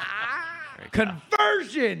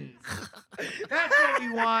 Conversions. That's what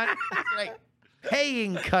we want.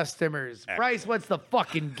 Paying customers. Bryce, what's the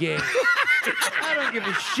fucking game? I don't give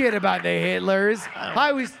a shit about the Hitlers.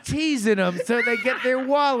 I was teasing them so they get their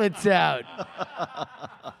wallets out.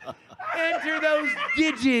 Enter those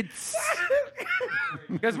digits.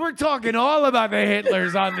 Because we're talking all about the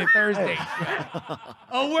Hitlers on the Thursday show.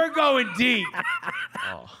 Oh, we're going deep.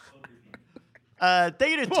 Thank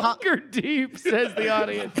you to Tom. Bunker deep, says the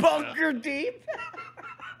audience. Bunker deep.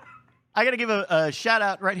 I got to give a shout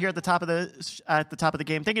out right here at the top of the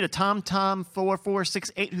game. Thank you to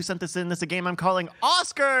Tom4468 who sent this in. This is a game I'm calling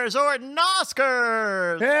Oscars or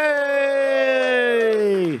Noskers. Hey!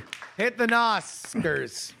 Hit the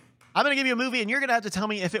Oscars. I'm going to give you a movie, and you're going to have to tell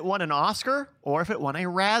me if it won an Oscar or if it won a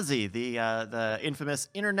Razzie, the infamous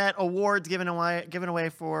internet awards given away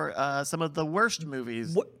for some of the worst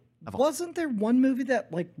movies. Wasn't there one movie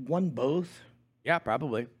that won both? Yeah,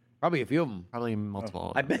 probably. Probably a few of them. Probably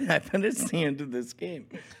multiple. I bet it's the end of this game.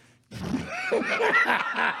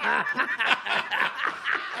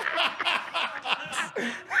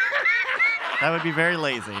 That would be very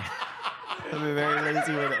lazy. That would be a very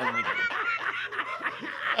lazy way to end the game.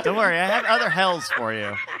 Don't worry, I have other hells for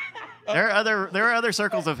you. There are other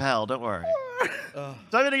circles of hell. Don't worry. So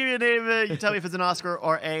I'm going to give you a name. You tell me if it's an Oscar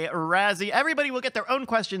or a Razzie. Everybody will get their own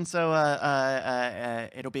question, so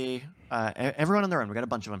it'll be everyone on their own. We got a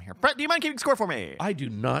bunch of them here. Brett, do you mind keeping score for me? I do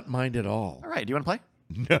not mind at all. All right. Do you want to play?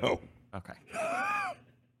 No. Okay.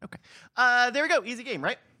 Okay. There we go. Easy game,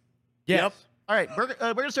 right? Yes. Yep. All right. We're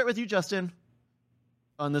going to start with you, Justin.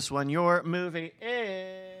 On this one, your movie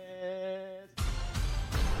is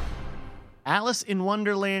Alice in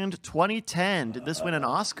Wonderland 2010. Did this win an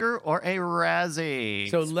Oscar or a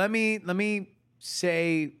Razzie? So let me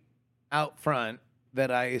say out front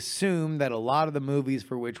that I assume that a lot of the movies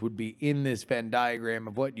for which would be in this Venn diagram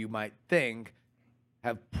of what you might think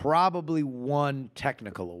have probably won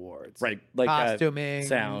technical awards. Right, like costuming,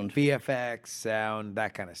 sound. VFX, sound,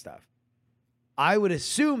 that kind of stuff. I would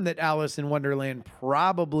assume that Alice in Wonderland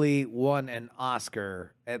probably won an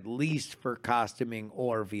Oscar, at least for costuming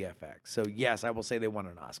or VFX. So yes, I will say they won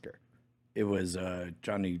an Oscar. It was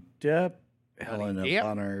Johnny Depp, Helena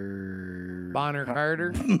Depp. Bonner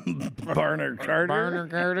Carter. Barner Carter. Barner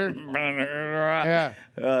Carter.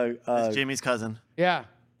 Yeah. It's Jamie's cousin. Yeah.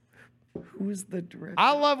 Who was the director?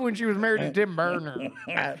 I love when she was married to Tim Burner.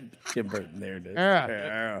 Tim Burton. There it is.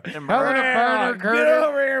 Yeah. Tim Helena Burton. Barner Get Carter.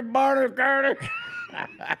 over here, Barner Carter.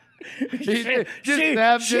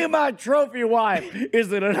 She my trophy wife.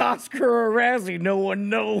 Is it an Oscar or a Razzie? No one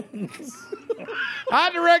knows.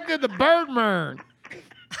 I directed the Birdman.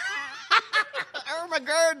 Oh my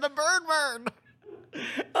God, the Birdman.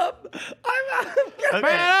 Man,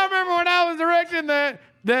 I remember when I was directing the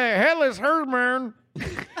Headless Horseman.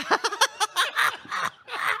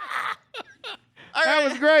 That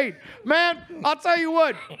was great. Man, I'll tell you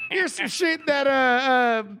what. Here's some shit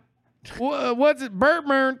that What's it?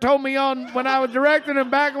 Burt told me on when I was directing him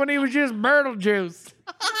back when he was just Beetlejuice.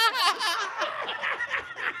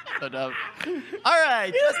 All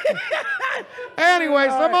right.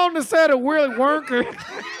 Anyways, I'm on the set of Willy Wonka,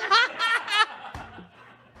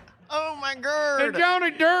 Oh my god. and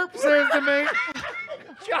Johnny Derp says to me,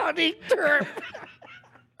 Johnny Derp.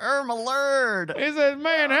 My lord. he says,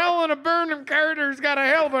 "Man, Helena Burnham Carter's got a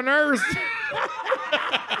hell of a nurse."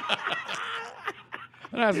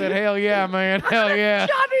 And I said, "Hell yeah, man, hell yeah."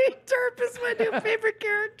 Johnny Derp is my new favorite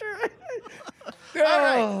character. All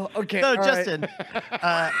right. Okay. So, all right. Justin,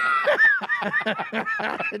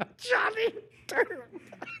 Johnny Derp.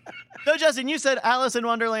 so Justin, you said Alice in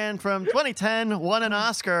Wonderland from 2010 won an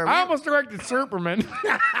Oscar. I almost directed Superman.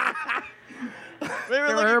 We were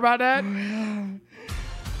Ever looking- heard about that?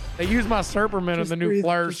 They use my Superman in the new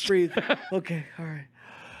Flash. Just breathe. Okay. All right.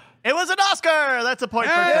 It was an Oscar. That's a point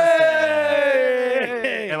for Justin.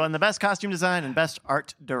 It won the best costume design and best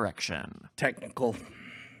art direction. Technical.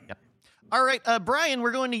 Yep. All right, Brian,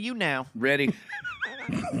 we're going to you now. Ready.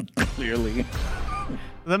 Clearly.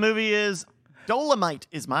 The movie is Dolemite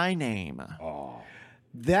is My Name.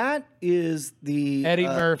 That is the Eddie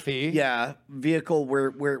Murphy. Yeah, vehicle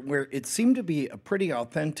where it seemed to be a pretty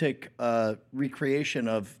authentic recreation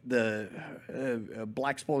of the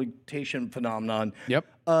blaxploitation phenomenon. Yep.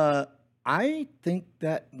 I think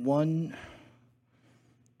that won.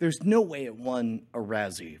 There's no way it won a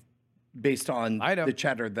Razzie, based on I know. the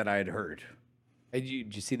chatter that I had heard. Hey,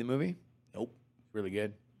 did you see the movie? Nope. Really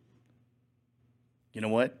good. You know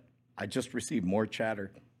what? I just received more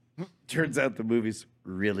chatter. Turns out the movie's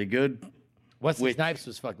really good. Wesley Snipes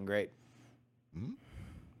was fucking great.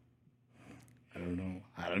 I don't know.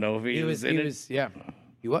 I don't know if he, He was was. in He it. was. Yeah.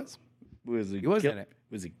 He was. Was he was in it.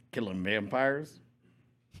 Was he killing vampires?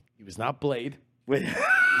 He was not Blade. Wait,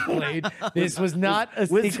 Blade. This was not a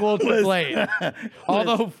sequel to Blade.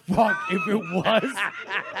 Although, fuck, if it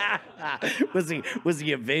was. was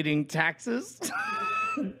he evading taxes?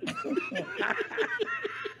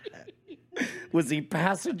 Was he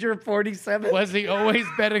passenger 47? Was he always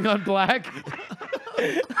betting on black?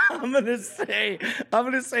 I'm gonna say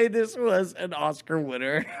this was an Oscar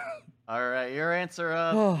winner. All right, your answer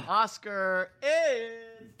of Oscar is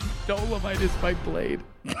Dolemite is my Blade.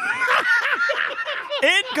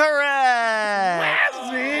 incorrect.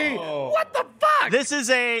 See? What the fuck?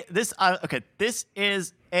 This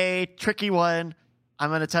is a tricky one. I'm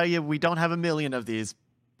going to tell you we don't have a million of these,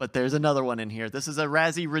 but there's another one in here. This is a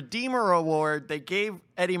Razzie Redeemer Award. They gave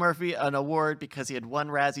Eddie Murphy an award because he had won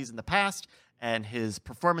Razzies in the past, and his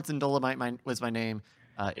performance in Dolemite Was My Name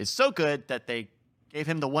is so good that they gave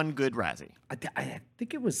him the one good Razzie. I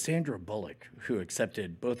think it was Sandra Bullock who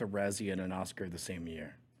accepted both a Razzie and an Oscar the same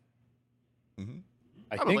year.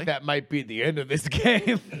 I Probably. think that might be the end of this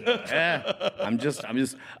game. Yeah, I'm just.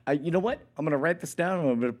 You know what? I'm gonna write this down.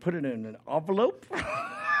 I'm gonna put it in an envelope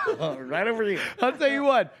right over here. I'll tell you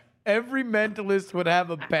what. Every mentalist would have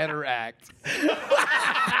a better act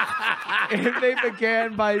if they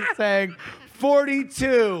began by saying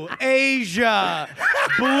 42, Asia,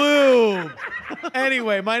 Bloom.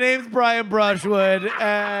 Anyway, my name's Brian Brushwood,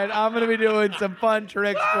 and I'm going to be doing some fun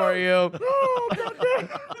tricks for you.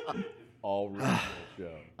 All regional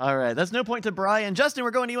show. All right, that's no point to Brian. Justin,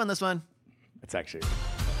 we're going to you on this one. That's actually.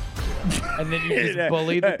 And then you just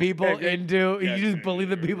bully the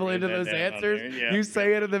people into those answers. Yeah. You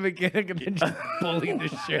say it in the beginning and then just bully the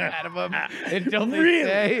shit out of them until they Really?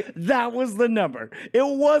 say, That was the number. It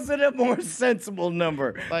wasn't a more sensible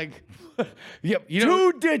number. like, yep, you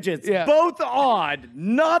know, 2 digits, Yeah. both odd,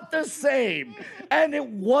 not the same. And it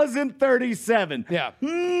wasn't 37. yeah.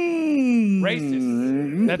 Hmm.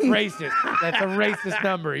 Racist. That's racist. That's a racist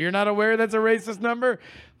number. You're not aware that's a racist number?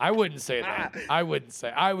 I wouldn't say that. I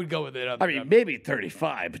would go with it. I mean, maybe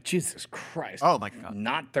 35, but Jesus Christ. Oh, my God.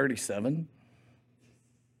 Not 37?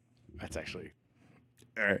 That's actually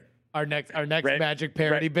All right. our next Right. magic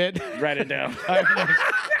parody bit. Write it down.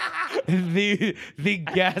 the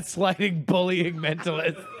gaslighting bullying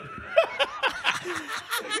mentalist.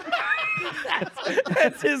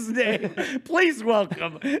 That's his name. Please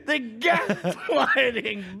welcome the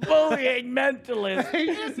gaslighting, bullying mentalist,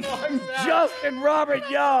 Justin Robert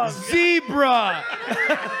Young. Zebra.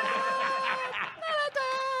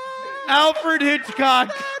 Alfred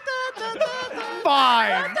Hitchcock.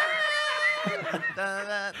 5.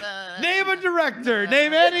 Name a director.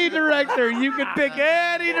 Name any director. You can pick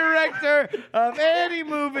any director of any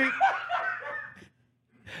movie.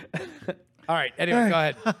 All right. Anyway, go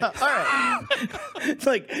ahead. All right. It's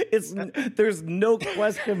like there's no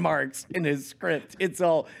question marks in his script. It's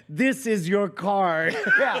all, this is your card.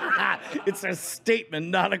 It's a statement,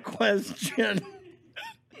 not a question.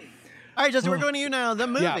 All right, Justin, we're going to you now. The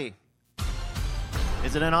movie.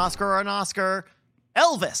 Is it an Oscar or an Oscar?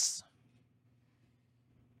 Elvis.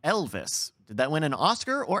 Elvis. Did that win an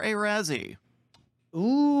Oscar or a Razzie?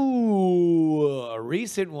 Ooh, a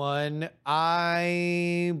recent one.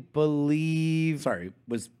 I believe. Sorry,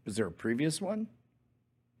 was there a previous one?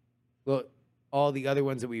 Well, all the other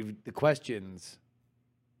ones that the questions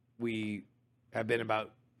we have been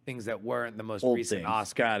about things that weren't the most Old recent things.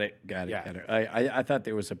 Oscar. Got it. Yeah. I thought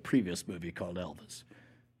there was a previous movie called Elvis.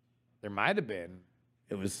 There might have been.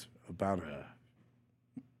 It was about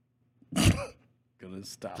Gonna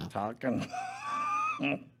stop talking.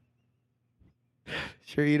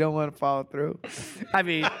 Sure you don't want to follow through? I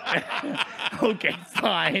mean, okay,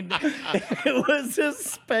 fine. It was a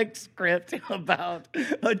spec script about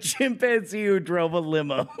a chimpanzee who drove a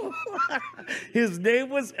limo. His name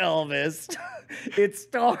was Elvis. It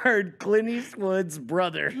starred Clint Eastwood's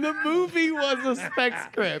brother. The movie was a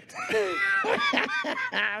spec script.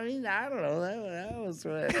 I mean, I don't know. That was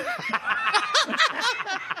what.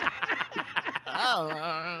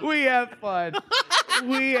 We have fun.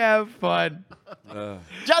 We have fun.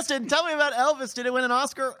 Justin, tell me about Elvis. Did it win an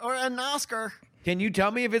Oscar or an Oscar? Can you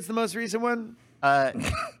tell me if it's the most recent one?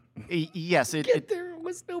 Yes. There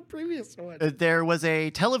was no previous one. There was a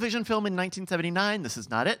television film in 1979. This is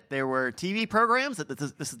not it. There were TV programs.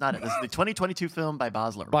 This is not it. This is the 2022 film by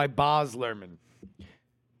Baz Luhrmann. By Baz Luhrmann.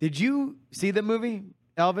 Did you see the movie,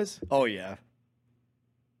 Elvis? Oh, yeah.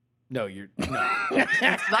 No, you're no.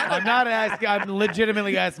 I'm not asking. I'm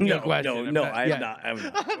legitimately asking you a question. I'm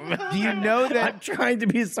not. Do you know that? I'm trying to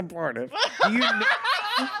be supportive.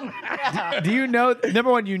 Do you know? Number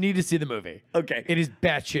one, you need to see the movie. Okay. It is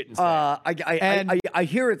batshit insane. I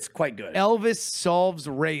hear it's quite good. Elvis solves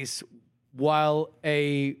race while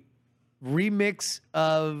a remix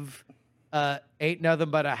of "Ain't Nothing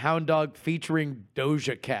But a Hound Dog" featuring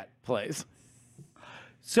Doja Cat plays.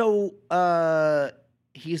 So,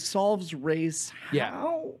 he solves race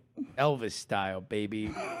how? Elvis style,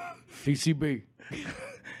 baby. TCB.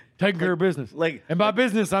 Taking care of business. And by like-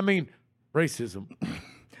 business, I mean racism.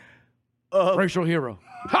 Racial hero.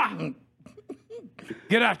 Ha!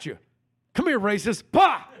 Get at you. Come here, racist.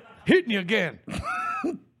 Bah! Hitting you again.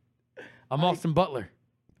 I'm Austin Butler.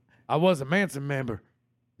 I was a Manson member.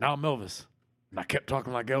 Now I'm Elvis. And I kept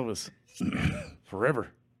talking like Elvis. Forever.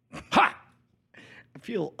 Ha! I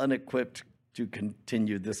feel unequipped to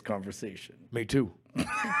continue this conversation. Me too. All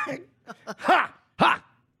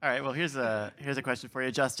right. Well, here's a question for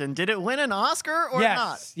you, Justin. Did it win an Oscar or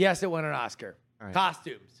not? Yes, it won an Oscar. right.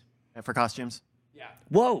 Costumes. For costumes? Yeah.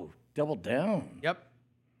 Whoa, double down. Yep.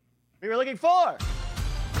 We were looking for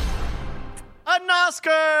an Oscar.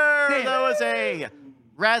 That was a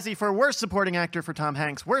Razzie for Worst Supporting Actor for Tom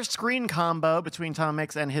Hanks. Worst screen combo between Tom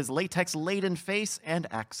Hanks and his latex-laden face and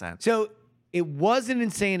accent. So it was an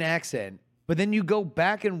insane accent, but then you go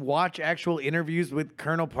back and watch actual interviews with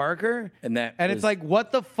Colonel Parker, And it's like,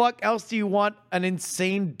 what the fuck else do you want an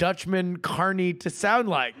insane Dutchman Carney to sound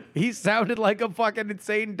like? He sounded like a fucking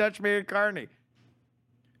insane Dutchman Carney.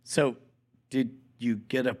 So, did you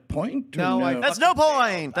get a point? Or No, That's no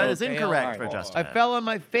point. That is Okay, incorrect all for right. Justin. I fell on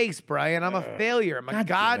my face, Brian. I'm a failure. I'm a God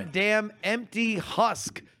damn it. goddamn empty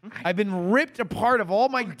husk. I've been ripped apart of all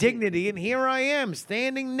my dignity, and here I am,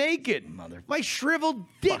 standing naked. My shriveled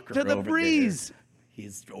dick to the over breeze. there.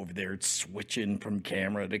 He's over there switching from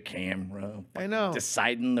camera to camera. I know.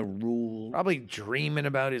 Deciding the rules. Probably dreaming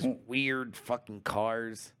about his weird fucking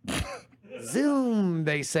cars. Zoom,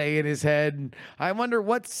 they say in his head. I wonder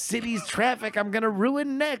what city's traffic I'm going to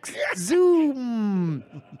ruin next. Zoom.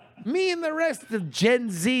 Me and the rest of Gen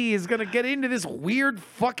Z is going to get into this weird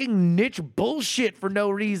fucking niche bullshit for no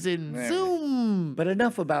reason. There. Zoom. But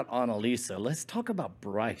enough about Annalisa. Let's talk about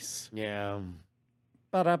Bryce. Yeah.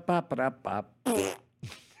 Ba-da-ba-ba-da-ba.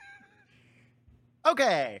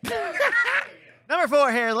 Okay. Number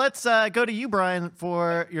 4 here. Let's go to you, Brian,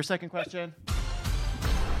 for your second question.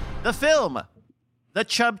 The film, The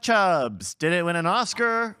Chub Chubs. Did it win an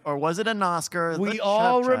Oscar or was it an Oscar? We The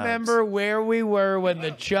all Chub Chubs. remember where we were when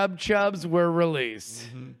the Chub Chubs were released.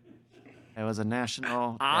 It was a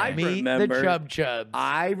national. I Meet remember. the Chub Chubs.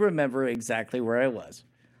 I remember exactly where I was.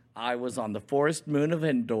 I was on the forest moon of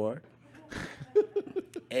Endor.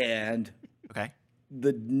 And Okay.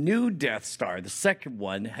 the new Death Star, the second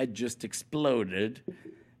one, had just exploded.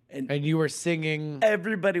 And you were singing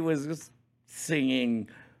Everybody was just singing.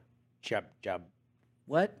 Chub Chub,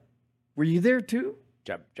 What? Were you there too?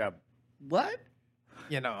 Chub Chub. What?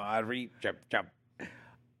 You know, I read chop chop.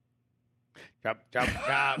 Chop chop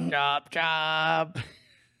chop chop chop.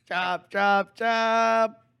 Chop chop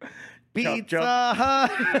chop. Pizza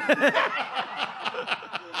Hut.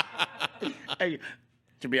 Hey,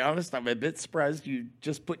 to be honest, I'm a bit surprised you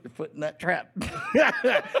just put your foot in that trap. It's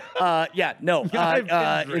a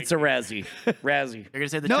Razzie. Razzie. You're gonna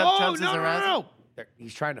say the No, Chub Chubs no, is a no, Razzie? no.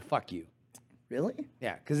 He's trying to fuck you. Really?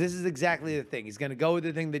 Yeah, because this is exactly the thing. He's gonna go with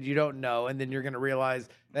the thing that you don't know, and then you're gonna realize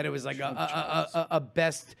that it was like a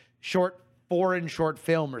best foreign short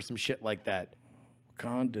film or some shit like that.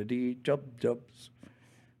 Condity jub jubs.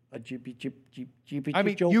 A jippy jip jip jippy. I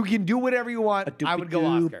mean, you can do whatever you want. I would go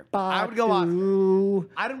Oscar. I would go Oscar.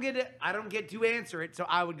 I don't get to answer it, so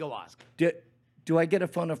I would go Oscar. Do I get a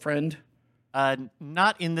phone a friend?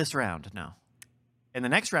 Not in this round, no. In the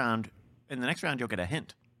next round, you'll get a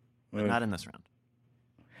hint, but not in this round.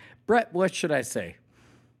 Brett, what should I say?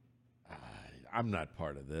 I'm not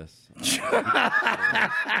part of this.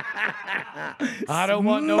 I don't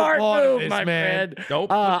want no Smart part move, of this, my man. friend. Don't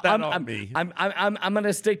put that on me. I'm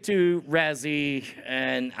gonna stick to Razzie,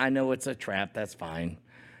 and I know it's a trap. That's fine.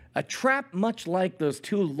 A trap much like those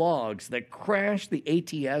two logs that crashed the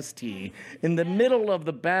ATST in the middle of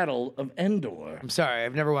the Battle of Endor. I'm sorry,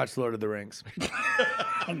 I've never watched Lord of the Rings.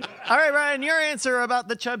 All right, Ryan, your answer about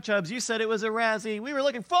the Chub Chubs. You said it was a Razzie. We were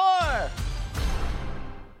looking for...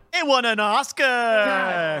 It won an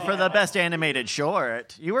Oscar for the best animated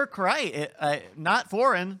short. You were right. Not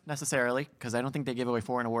foreign, necessarily, because I don't think they give away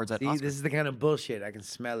foreign awards at See, Oscars. this is the kind of bullshit. I can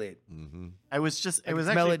smell it. I was just... It was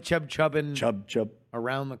Smell actually... it chubbing Chub chub.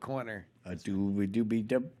 around the corner. A dooby dooby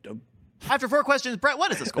dub dub. After 4 questions, Brett,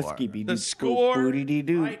 what is the score? The score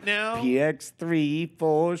right now? PX3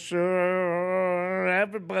 for sure.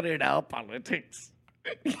 Everybody now politics.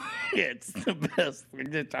 It's the best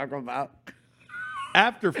thing to talk about.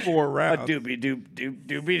 After 4 A rounds, doobie doop doop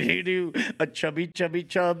doobie doo doo. A chubby chubby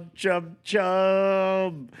chub chub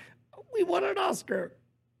chub. We won an Oscar.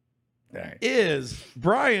 All right. is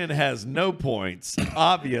Brian has no points,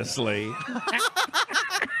 obviously.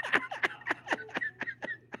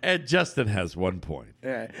 And Justin has 1 point.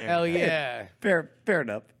 Hell yeah. Fair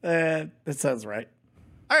enough. That sounds right.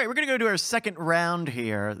 All right, we're gonna go to our second round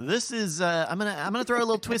here. This is I'm gonna throw a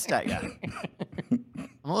little twist at you.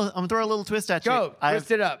 I'm gonna throw a little twist at you. Go,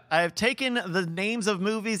 twist it up. I have taken the names of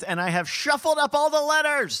movies and I have shuffled up all the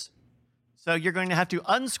letters. So you're going to have to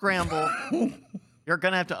unscramble. You're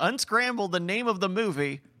going to have to unscramble the name of the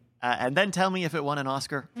movie and then tell me if it won an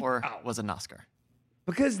Oscar or was an Oscar.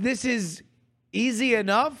 Because this is easy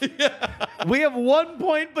enough. We have 1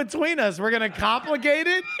 point between us. We're going to complicate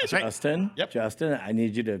it. That's right. Justin? Yep. Justin, I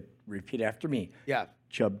need you to repeat after me. Yeah.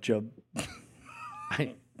 Chub chub.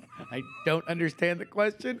 I don't understand the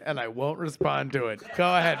question, and I won't respond to it.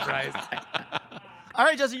 Go ahead, Bryce. All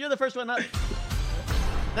right, Justin, you're the first one up.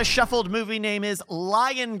 The shuffled movie name is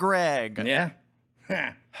Lion Greg. Yeah.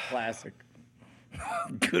 Classic.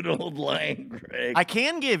 Good old Lion Greg. I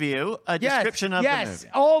can give you a description of the movie. Yes,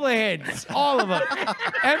 all the hints, all of them.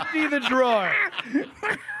 Empty the drawer.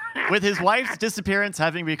 With his wife's disappearance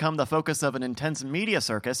having become the focus of an intense media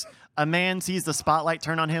circus, a man sees the spotlight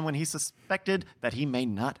turn on him when he suspected that he may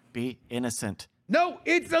not be innocent. No,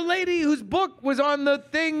 it's a lady whose book was on the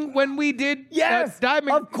thing when we did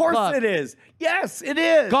Diamond of course Club. it is. Yes, it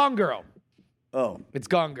is. Gone Girl. Oh. It's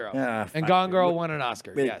Gone Girl. Ah, and fuck. Gone Girl won an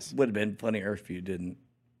Oscar, It yes. would have been funnier if you didn't.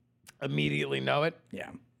 Immediately know it? Yeah.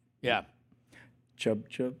 Yeah. Chub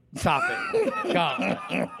chub. Stop it.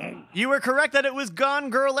 Go. You were correct that it was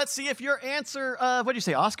Gone Girl. Let's see if your answer, what did you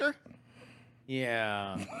say, Oscar?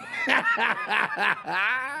 Yeah.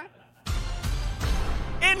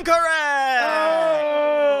 Incorrect!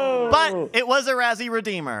 Oh! But it was a Razzie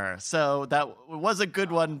Redeemer, so that was a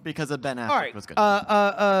good one because of Ben Affleck. All right. Was good.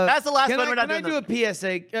 That's the last one. We're not can I doing do a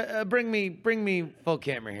PSA? Bring me full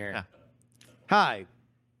camera here. Yeah. Hi,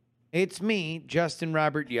 it's me, Justin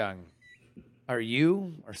Robert Young. Are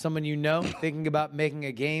you or someone you know thinking about making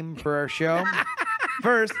a game for our show?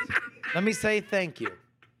 First, let me say thank you.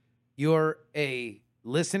 You're a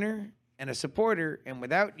listener and a supporter, and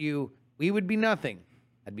without you, we would be nothing.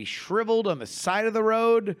 I'd be shriveled on the side of the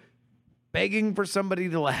road, begging for somebody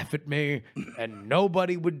to laugh at me, and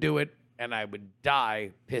nobody would do it, and I would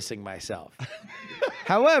die pissing myself.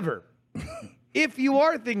 However, if you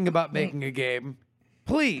are thinking about making a game,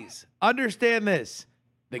 please understand this.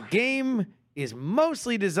 The game is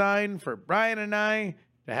mostly designed for Brian and I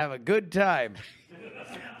to have a good time.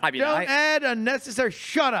 I mean, Don't add unnecessary...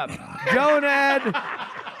 Shut up. Don't add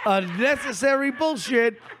unnecessary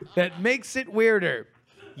bullshit that makes it weirder.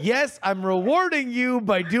 Yes, I'm rewarding you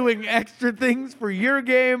by doing extra things for your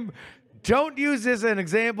game. Don't use this as an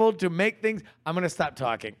example to make things. I'm going to stop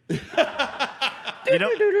talking. You know,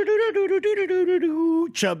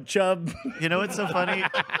 Chub chub. you know what's so funny?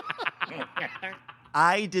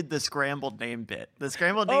 I did the scrambled name bit. The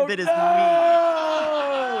scrambled name bit is me.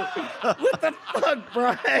 What the fuck,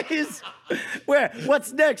 Bryce?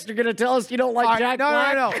 What's next? You're gonna tell us you don't like All right, Jack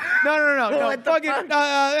Black? No. What the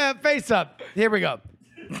Fucking face up. Here we go.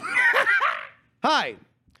 Hi,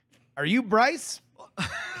 are you Bryce?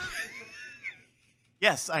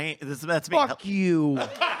 Yes, that's me. Fuck you.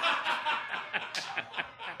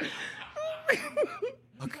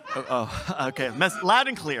 Okay. Loud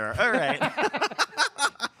and clear. All right.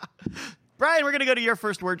 Brian, we're going to go to your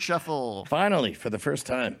first word shuffle. Finally, for the first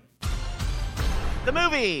time. The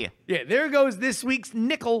movie. Yeah, there goes this week's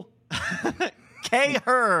nickel.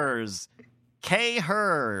 K-Hers.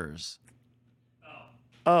 K-Hers.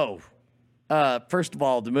 First of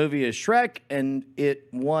all, the movie is Shrek, and it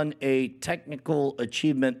won a Technical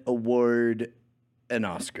Achievement Award, an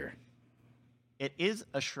Oscar. It is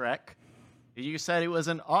a Shrek. You said it was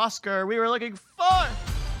an Oscar. We were looking for an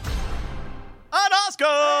Oscar.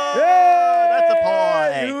 That's a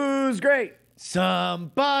point. Who's great?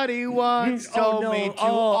 Somebody once told me to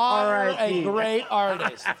honor a great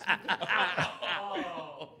artist.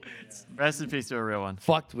 Rest in peace to a real one.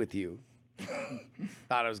 Fucked with you.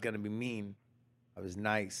 Thought I was going to be mean. I was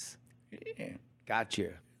nice. Yeah, Gotcha.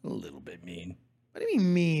 a little bit mean. What do you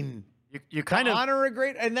mean mean? You kind of honor a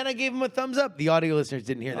great, and then I gave him a thumbs up. The audio listeners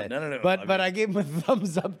didn't hear that. No. But I gave him a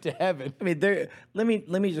thumbs up to heaven. I mean,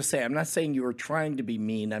 let me just say, I'm not saying you were trying to be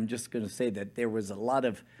mean. I'm just going to say that there was a lot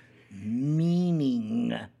of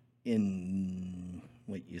meaning in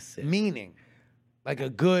what you said. Meaning, like a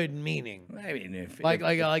good meaning. I mean, if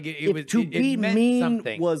It was to it be meant mean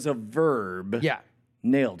something. was a verb, Yeah,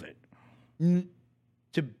 nailed it.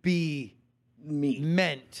 to be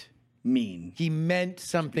meant. Mean. He meant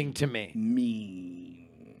something to me. Mean.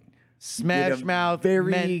 Smash Did a Mouth very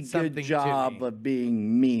meant something good job to me. of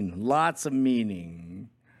being mean. Lots of meaning.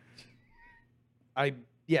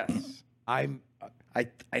 Mm-hmm.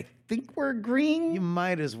 I think we're agreeing. You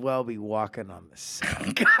might as well be walking on the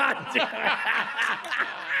sun. God damn.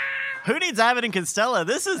 Who needs Abbott and Costello?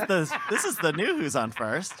 This is the new Who's on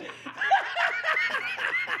First.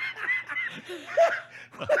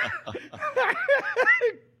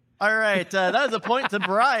 All right, that was a point to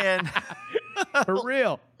Brian. For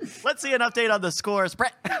real. Let's see an update on the scores.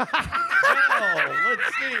 Brett. Let's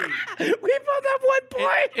see. We both have 1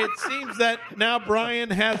 point. It seems that now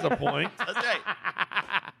Brian has a point, That's right.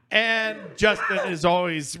 and Justin is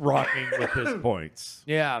always rocking with his points.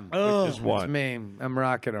 Yeah. Which is It's one. me. I'm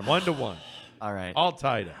rocking him. 1-1. All right. All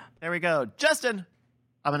tied up. There we go. Justin,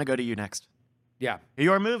 I'm going to go to you next. Yeah.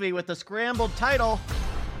 Your movie with the scrambled title,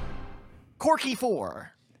 Corky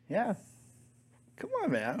 4. Yeah. Come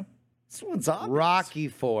on, man. This one's obvious. Rocky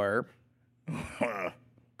 4.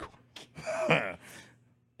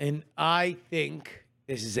 And I think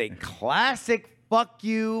this is a classic fuck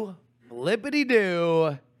you, flippity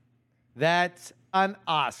doo. That's an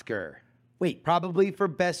Oscar. Wait, Probably for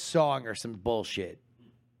best song or some bullshit.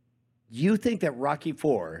 you think that Rocky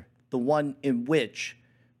IV, the one in which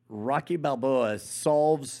Rocky Balboa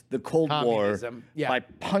solves the Cold Communism, War yeah. by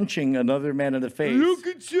punching another man in the face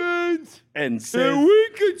can change, and says, we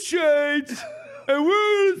can change, and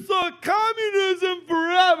we're gonna start communism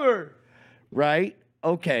forever. right?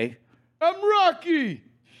 Okay. I'm Rocky.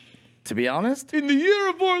 To be honest, In the year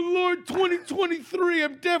of our Lord 2023,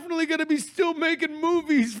 I'm definitely going to be still making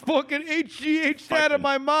movies fucking HGH out of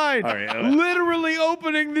my mind. All right, Literally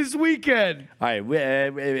opening this weekend. all right,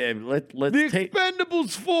 let's The take.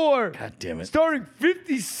 Expendables 4. God damn it. Starring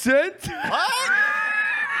 50 Cent. What?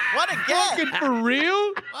 What a Fucking guess. for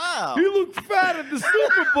real? Wow. He looked fat at the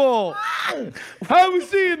Super Bowl. How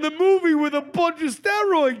was he in the movie with a bunch of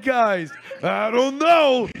steroid guys? I don't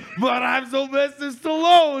know, but I'm Sylvester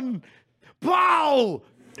Stallone. Pow!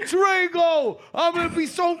 Drago! I'm gonna be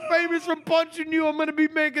so famous from punching you, I'm gonna be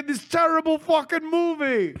making this terrible fucking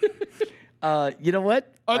movie. You know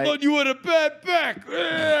what? I thought you had a bad back.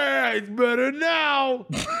 It's better now.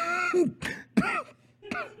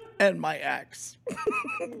 And my axe.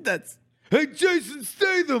 That's. Hey, Jason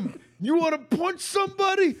Statham, you want to punch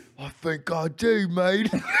somebody? I think I do, mate.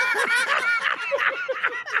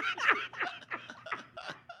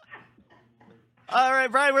 All right,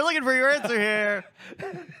 Brian, we're looking for your answer here.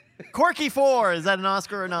 Corky 4, is that an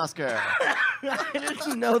Oscar or an Oscar? I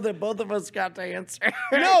didn't know that both of us got to answer.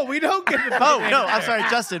 No, we don't get to Oh, no, I'm sorry,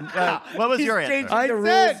 Justin. What was your answer? changing I the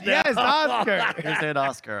said rules yes, Oscar. You said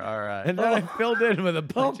Oscar, all right. And then I filled in with a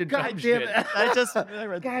bunch of dumb God damn shit. it. I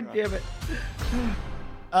read God damn it.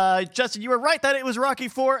 Justin, you were right that it was Rocky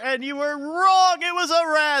IV, and you were wrong. It was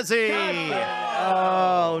a Razzie.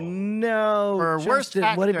 Oh no! For worst Justin,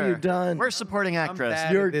 actor. what have you done? Worst supporting actress.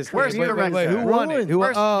 Worst director. wait, who won it?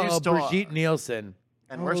 Worst new star. Brigitte Nielsen.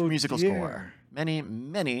 And worst musical dear. score.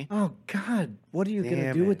 Many. Oh God! What are you gonna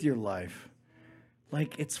Damn do it. with your life?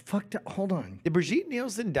 Like it's fucked up. Hold on. Did Brigitte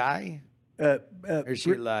Nielsen die? Or is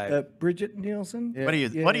she alive? Bridget Nielsen. Yeah.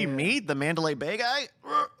 What do you mean? The Mandalay Bay guy?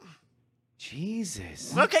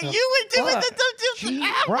 Jesus. Okay, you would do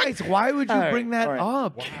it. Bryce, why would you All right, bring that all right.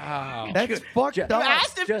 up? Wow. That's fucked up.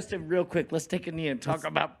 Justin, real quick, let's take a knee and talk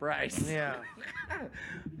about Bryce. Yeah.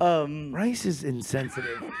 Bryce Bryce is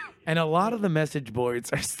insensitive. And a lot of the message boards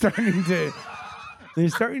are starting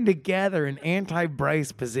to gather an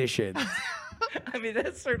anti-Bryce position. I mean,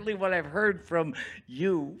 that's certainly what I've heard from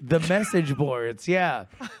you. The message boards, yeah.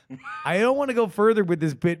 I don't want to go further with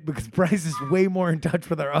this bit because Bryce is way more in touch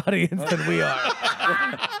with our audience than we are.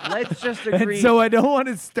 Let's just agree. And so I don't want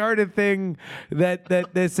to start a thing that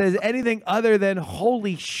says anything other than,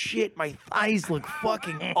 holy shit, my thighs look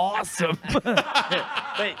fucking awesome.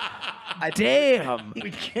 Wait, Damn.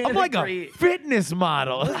 we can't I'm like agree. a fitness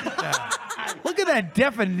model. Look at that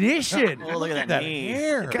definition. Oh, look at that knee.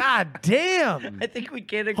 hair. God damn. I think we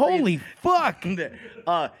can't agree. Holy fuck. You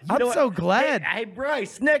I'm know what? so glad. Hey,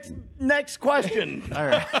 Bryce, next question. All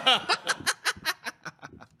right.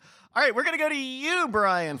 All right, we're going to go to you,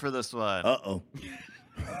 Brian, for this one. Uh-oh.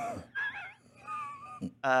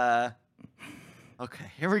 Okay,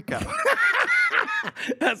 here we go.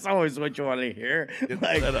 That's always what you want to hear.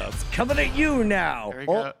 Like, it's coming at you now. There we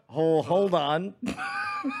go. Hold on.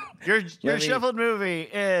 Your me- shuffled movie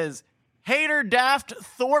is Hater Daft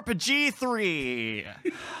Thorpe G3.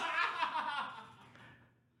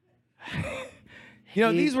 You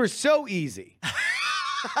know, these were so easy.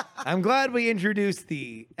 I'm glad we introduced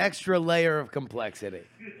the extra layer of complexity.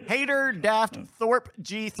 Hater Daft Thorpe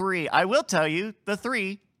G3. I will tell you, the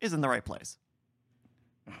 3 is in the right place.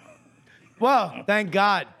 Well, thank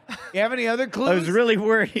God. You have any other clues? I was really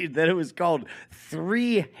worried that it was called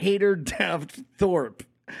Three Hater Daft Thorpe.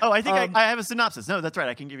 Oh, I think I have a synopsis. No, that's right.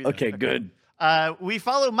 I can give you that. Okay, good. We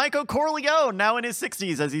follow Michael Corleone, now in his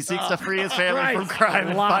 60s, as he seeks to free his family from Christ crime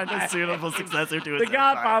and find a alive. suitable successor to his The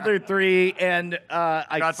Godfather 3, and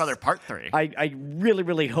Godfather Part 3. I really,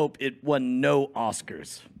 really hope it won no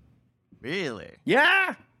Oscars. Really?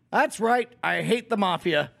 Yeah, that's right. I hate the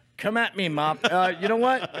mafia. Come at me, mop. You know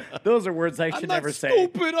what? Those are words I should never say.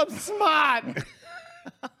 Stupid, I'm smart.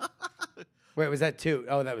 Wait, was that 2?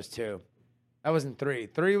 Oh, that was 2. That wasn't 3.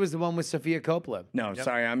 3 was the one with Sofia Coppola. No,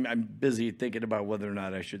 sorry. I'm busy thinking about whether or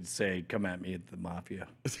not I should say "come at me" at the mafia.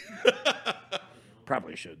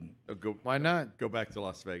 Probably shouldn't. Why not? Go back to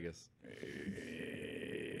Las Vegas.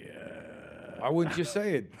 Why wouldn't you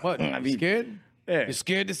say it? What? I You mean, scared? yeah. You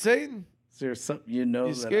scared to say it? Is there something you know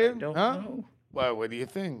You that scared? I don't Huh? know? Well, what do you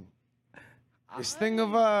think? This thing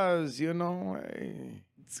of ours, you know,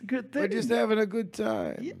 It's a good thing. we're just having a good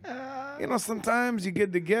time. Yeah. You know, sometimes you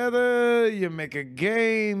get together, you make a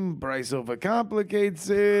game, Bryce overcomplicates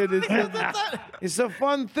it. It's a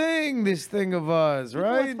fun thing, this thing of ours,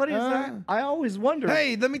 right? What's funny is that I always wonder.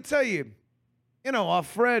 Hey, let me tell you, you know, our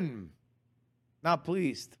friend, not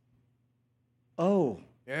pleased. Oh,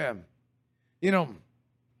 Yeah. You know,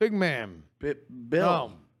 big man. Bill.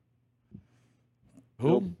 No.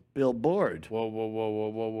 Who? Billboard.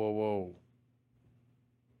 Whoa.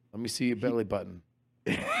 Let me see your belly button.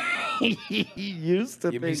 He used to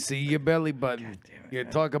Let me think. see your belly button. You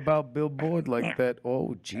talk about Billboard like that.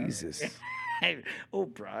 Oh, Jesus. Oh,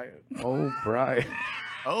 Brian. Oh, Brian.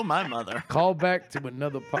 Oh, my mother. Call back to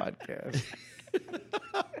another podcast.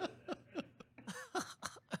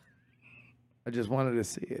 I just wanted to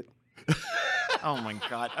see it. Oh, my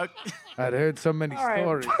God. Okay. I'd heard so many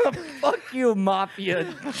stories. Fuck you,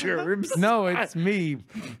 mafia germs. No, it's me,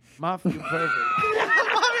 Mafia Perfect.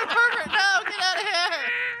 Mafia pervert. No, get out of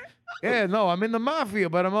here. Yeah, no, I'm in the Mafia,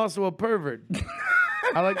 but I'm also a pervert.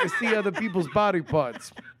 I like to see other people's body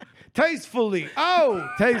parts. Tastefully. Oh,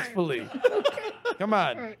 tastefully. Come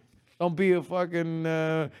on. Don't be a fucking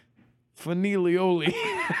Fanilioli.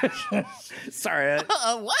 Sorry.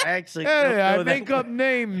 What? I actually don't Hey, know I that make one. up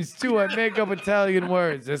names too. I make up Italian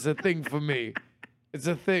words. It's a thing for me. It's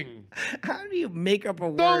a thing. How do you make up a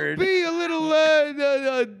Don't word? be a little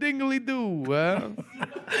dingly-doo, huh?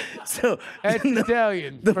 So That's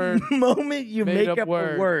Italian the for moment you made make up up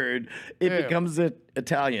word. a word, it Yeah. becomes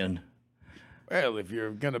Italian. well, if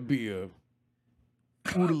you're gonna be a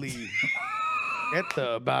oodly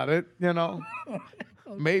about it, you know,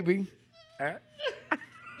 maybe.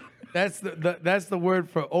 That's the word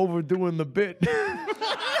for overdoing the bit.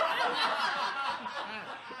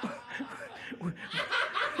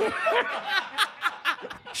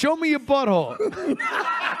 Show me your butthole.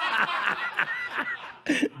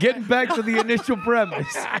 Getting back to the initial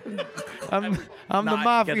premise. I'm the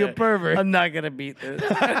mafia pervert. I'm not gonna beat this.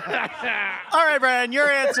 All right, Brian, your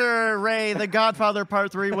answer, Ray, The Godfather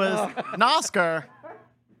Part 3 was an Oscar.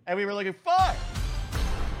 And we were looking for...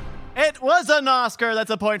 It was an Oscar. That's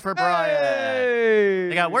a point for Brian. Hey!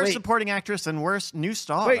 They got worst Wait. supporting actress and worst new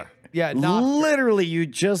star. Wait, yeah, no. Literally, you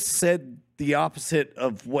just said the opposite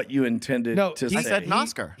of what you intended No, to he I say. said an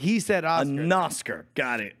Oscar. He said Oscar. An Oscar.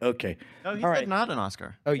 Got it. Okay. No, he All said right. not an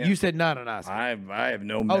Oscar. Oh, you said not an Oscar. I have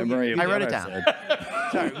no Oh, memory of I what wrote it down. said.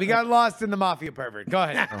 Sorry, we got lost in the mafia pervert. Go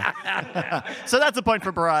ahead. So that's a point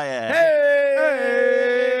for Brian.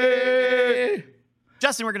 Hey!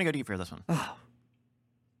 Justin, we're going to go to you for this one.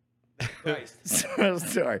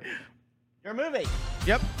 Sorry. Your movie.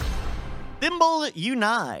 Yep. Thimble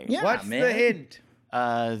Unite. Yeah, What's man. the hint?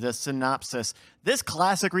 The synopsis. This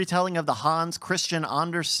classic retelling of the Hans Christian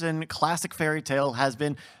Andersen classic fairy tale has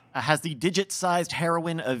the digit-sized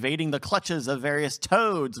heroine evading the clutches of various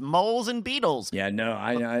toads, moles, and beetles. Yeah, no,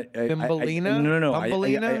 Thumbelina? No.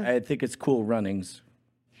 Thumbelina? I think it's Cool Runnings.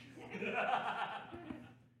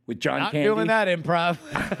 With John Not Candy. doing that improv.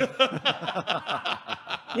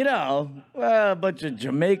 You know, well, a bunch of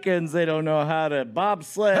Jamaicans, they don't know how to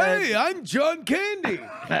bobsled. Hey, I'm John Candy.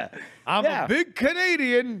 I'm Yeah. a big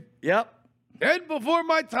Canadian. Yep. Dead before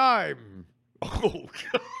my time. Oh,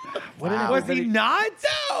 Wow. Was he not?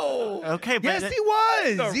 No. Okay, but Yes, he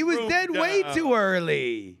was. The He was room dead way down. too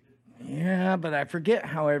early. Yeah, but I forget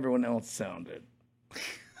how everyone else sounded.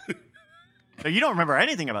 So you don't remember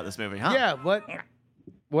anything about this movie, huh? Yeah.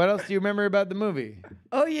 What else do you remember about the movie?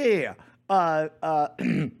 Oh, yeah. Oi,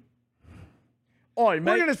 We're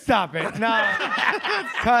mate. gonna stop it. No.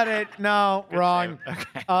 Cut it. No. Wrong.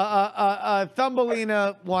 Okay.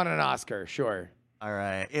 Thumbelina won an Oscar. Sure. All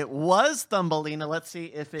right. It was Thumbelina. Let's see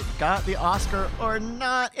if it got the Oscar or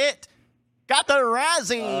not. It got the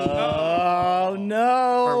Razzie Oh,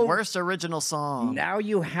 no. for worst original song. Now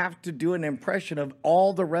you have to do an impression of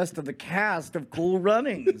all the rest of the cast of Cool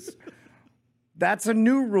Runnings. That's a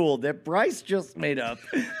new rule that Bryce just made up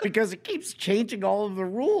because it keeps changing all of the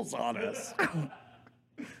rules on us.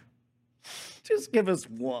 Just give us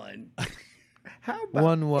one. How about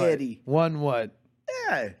One what? Eddie? One what?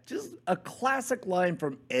 Yeah, just a classic line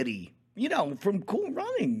from Eddie. You know, from Cool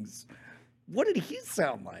Runnings. What did he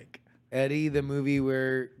sound like? Eddie, the movie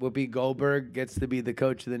where Whoopi Goldberg gets to be the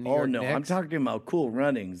coach of the New Oh York no, Knicks. I'm talking about Cool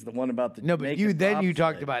Runnings, the one about the No, but you naked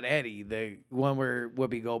talked bobsled. about Eddie, the one where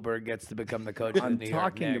Whoopi Goldberg gets to become the coach of the I'm New York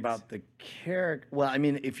talking Knicks. about the character. Well, I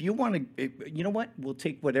mean, if you want to, you know what? We'll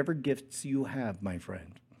take whatever gifts you have, my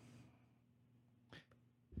friend.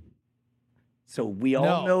 So we all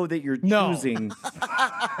No. know that you're No. choosing.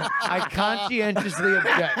 I conscientiously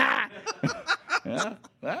object. Yeah,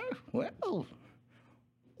 well,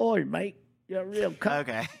 oi, mate, you're a real cunt.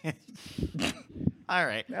 Okay. All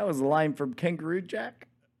right. That was a line from Kangaroo Jack.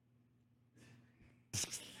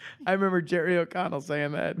 I remember Jerry O'Connell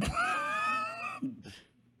saying that.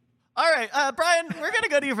 All right, Brian, we're going to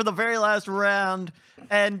go to you for the very last round.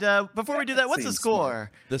 And before we do that, what's the Seems score?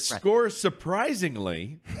 the score,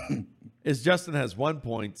 surprisingly, is Justin has 1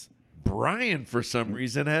 point. Brian, for some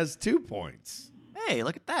reason, has 2 points. Hey,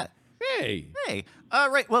 look at that. Hey. Hey. All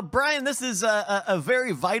right. Well, Brian, this is a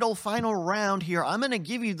very vital final round here. I'm going to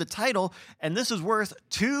give you the title, and this is worth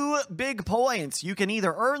 2 big points. You can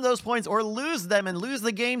either earn those points or lose them and lose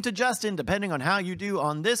the game to Justin, depending on how you do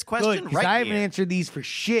on this question. Good, because I haven't answered these for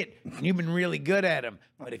shit, and you've been really good at them.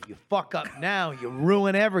 But if you fuck up now, you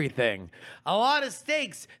ruin everything. A lot of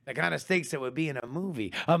stakes, the kind of stakes that would be in a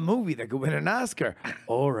movie that could win an Oscar,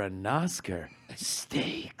 or an Oscar.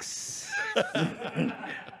 Stakes.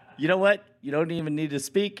 You know what? You don't even need to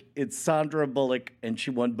speak. It's Sandra Bullock, and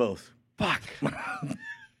she won both. Fuck.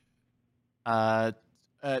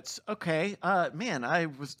 It's okay. Man,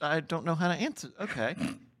 I don't know how to answer. Okay.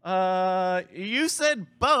 You said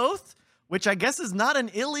both, which I guess is not an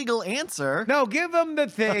illegal answer. No, give them the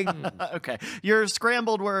thing. Okay. Your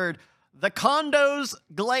scrambled word. The condos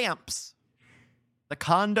glamps. The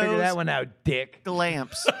condos Figure that one out, dick.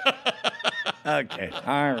 glamps. Okay,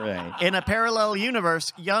 all right. In a parallel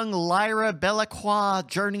universe, young Lyra Belacroix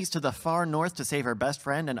journeys to the far north to save her best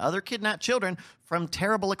friend and other kidnapped children from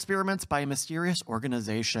terrible experiments by a mysterious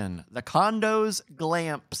organization. The condos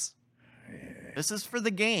glamps. This is for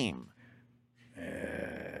the game.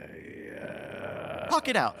 Talk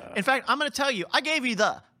it out. In fact, I'm going to tell you, I gave you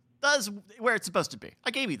Does where it's supposed to be.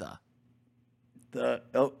 I gave you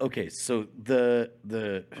Okay, so the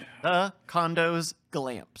condos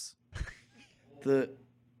glamps. the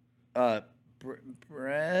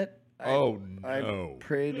Brett. Oh, I no.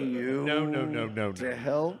 pray to you. No. To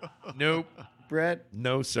help, Nope. Brett.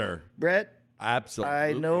 No, sir. Brett. Absolutely.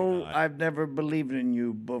 I know not. I've never believed in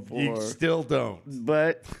you before. You still don't.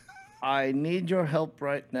 But I need your help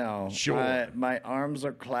right now. Sure. My arms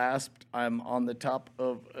are clasped. I'm on the top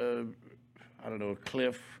of a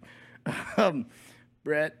cliff.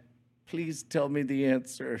 Brett, please tell me the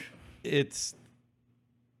answer. It's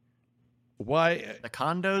why The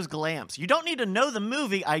condos glamps. You don't need to know the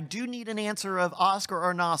movie. I do need an answer of Oscar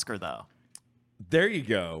or Oscar, though. there you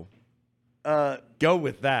go. Go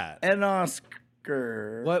with that. An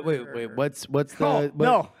Oscar. What? Wait. What's Oh, the?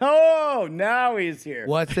 no. Oh, now he's here.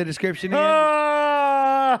 What's the description? Ian?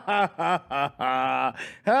 I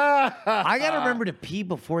I gotta remember to pee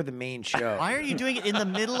before the main show Why are you doing it in the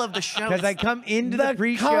middle of the show? because I come into the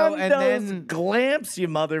pre-show and then. glamps, you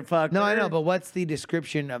motherfucker. No, I know, but what's the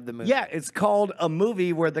description of the movie? Yeah, it's called a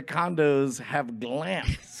movie where the condos have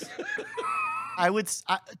glamps.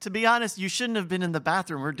 To be honest, you shouldn't have been in the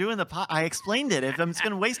bathroom. We're doing I explained it. If I'm just going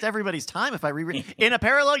to waste everybody's time if I reread. In a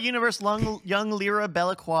parallel universe, young Lyra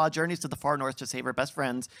Belacqua journeys to the far north to save her best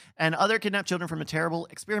friends and other kidnapped children from a terrible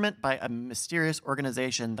experiment by a mysterious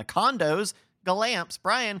organization. The condos, Galamps.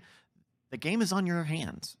 Brian, the game is on your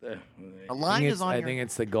hands. The line is on I your think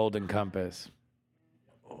it's the Golden Compass.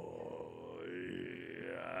 I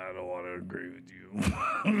don't want to agree with you.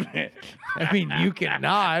 I mean, you can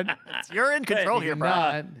nod. You're in control here,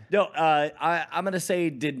 Brian. Nod. No, I'm going to say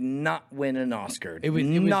did not win an Oscar. It was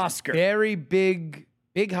Oscar. very big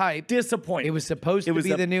hype. Disappointment. It was supposed to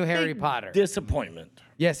be a the new Harry big Potter. Disappointment.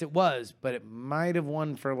 Yes, it was, but it might have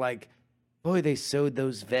won for boy, they sewed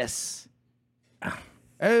those vests.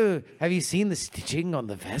 Oh, have you seen the stitching on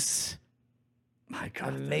the vests? My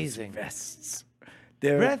God, Amazing. those vests.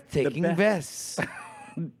 They're Breathtaking the vests.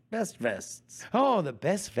 best vests. Oh, the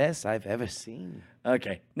best vests I've ever seen.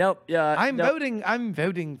 Okay. Nope. I'm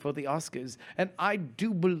voting for the Oscars, and I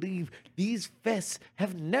do believe these vests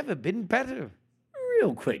have never been better.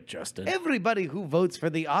 Real quick, Justin. Everybody who votes for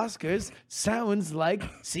the Oscars sounds like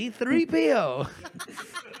C-3PO.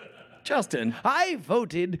 Justin. I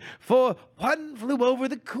voted for One Flew Over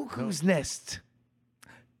the Cuckoo's Nest.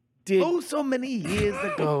 So many years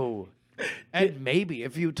ago. And maybe a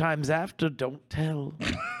few times after, don't tell.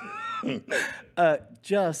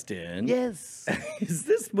 Justin. Yes. Is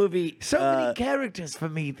this movie So many characters for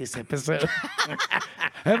me this episode.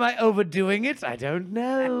 Am I overdoing it? I don't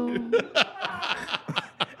know.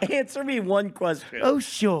 Answer me one question. Oh,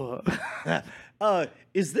 sure.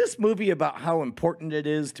 Is this movie about how important it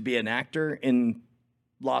is to be an actor in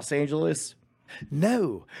Los Angeles?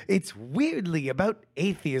 No, it's weirdly about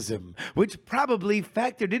atheism, which probably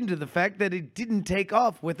factored into the fact that it didn't take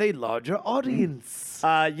off with a larger audience.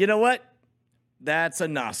 You know what? That's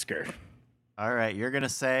an Oscar. All right, you're going to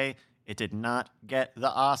say it did not get the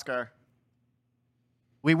Oscar.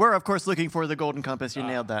 We were, of course, looking for the Golden Compass. You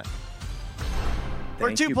nailed that.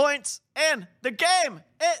 For 2 points in the game,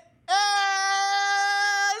 it is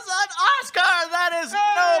an Oscar. That is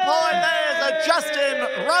no point. That is a Justin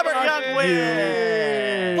Robert Young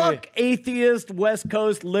win. Fuck atheist West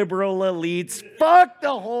Coast liberal elites. Fuck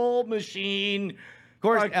the whole machine. Of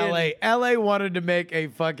course, LA wanted to make a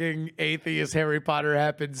fucking atheist Harry Potter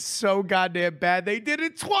happen so goddamn bad. They did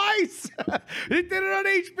it twice. They did it on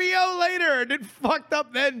HBO later, and it fucked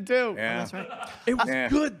up then too. Yeah. That's right. It was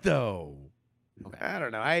good though. I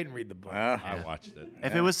don't know. I didn't read the book. I watched it.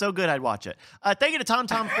 If it was so good, I'd watch it. Thank you to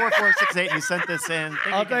TomTom4468 who sent this in.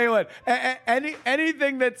 I'll tell you what.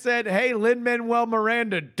 Anything that said, "Hey, Lin-Manuel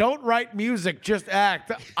Miranda, don't write music, just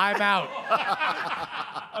act," I'm out.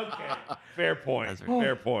 Okay. Fair point.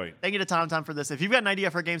 Fair point. Thank you to TomTom for this. If you've got an idea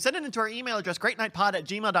for a game, send it into our email address,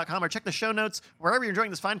 greatnightpod@gmail.com, or check the show notes wherever you're enjoying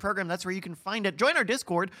this fine program. That's where you can find it. Join our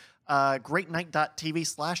Discord.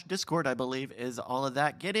 Greatnight.tv/Discord, I believe, is all of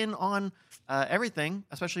that. Get in on everything,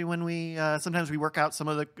 especially when we sometimes we work out some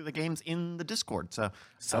of the games in the Discord. So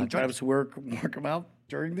Sometimes work them out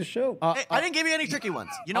during the show. hey, I didn't give you any tricky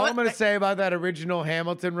ones. You know All what? I'm going to say about that original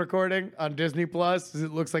Hamilton recording on Disney Plus is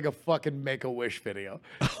it looks like a fucking Make-A-Wish video.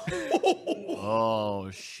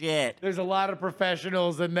 Oh, shit. There's a lot of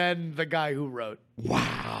professionals and then the guy who wrote.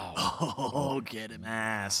 Oh, get him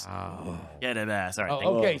ass. Get him ass. All right.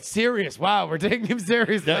 Oh, okay, serious. Wow, we're taking him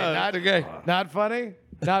seriously. Yeah, okay. Not funny?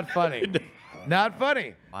 Not funny. Not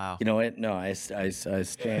funny. Wow. You know what? No, I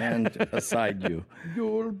stand aside you.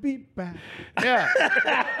 You'll be back.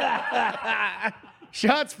 Yeah.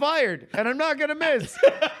 Shots fired, and I'm not going to miss.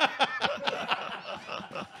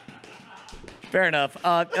 Fair enough.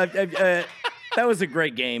 That was a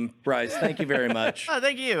great game, Bryce. Thank you very much. Oh,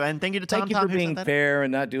 thank you, and thank you to Tom. Thank you for being fair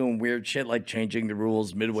and not doing weird shit like changing the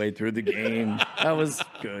rules midway through the game. That was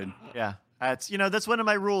good. Yeah, that's one of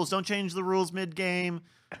my rules. Don't change the rules mid-game.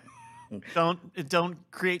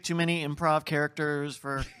 Don't create too many improv characters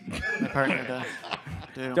for my partner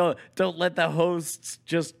to do. Don't let the hosts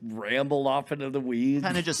just ramble off into the weeds.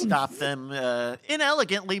 Kind of just stop them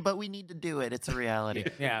inelegantly, but we need to do it. It's a reality.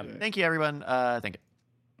 Yeah. Thank you, everyone. Thank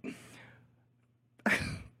you.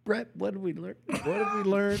 Brett, what did we learn? What have we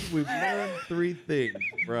learned? We've learned 3 things,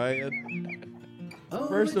 Brian.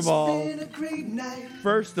 First of all,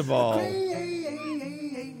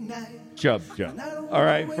 chub. All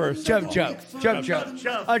right, first. Chub. A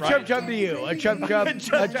chub to you. A chub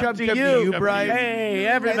to you, Brian. Hey,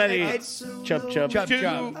 everybody. Chub. Chub.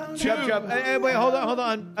 Hey, wait, hold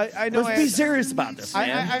on. I know. Let's be serious about this,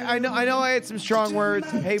 man. I know. I had some strong words.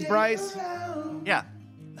 Hey, Bryce. Yeah.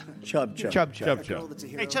 Chub. Chub.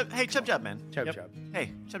 Hey, Chub, man. Chub.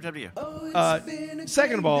 Hey, Chub to you.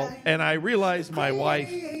 Second of all, and I realize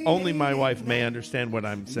only my wife may understand what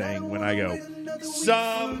I'm saying when I go,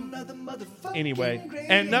 anyway.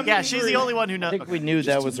 And number she's 3, the only one who knows. I think we knew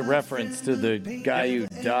that was a reference to the guy who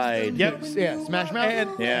died. Yep. Yeah, Smash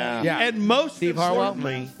Mouth. Yeah. And most Steve Harwell?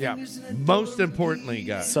 importantly,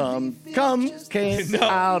 guys. Some cum came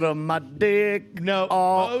out of my dick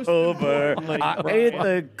all most over. importantly, I ate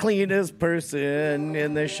the cleanest person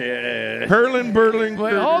in the shed. Hurlin' Burling.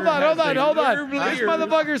 Wait, hold on. This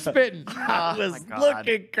motherfucker's spitting. I was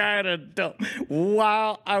looking kind of dumb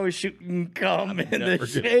while I was shooting cum in the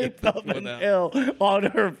shape of an L on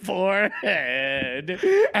her forehead.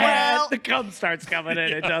 And the cum starts coming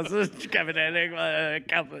in. It doesn't coming in.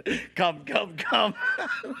 Cum.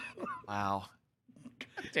 Wow.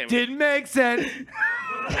 Didn't make sense.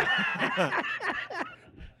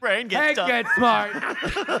 Brain gets dumb. Get smart.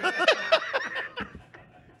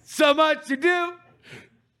 So much to do.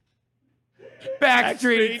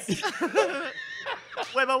 Backstreets.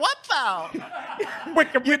 Wait, but what though?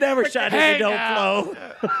 You never shot Hey, it, you don't flow.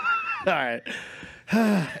 All right.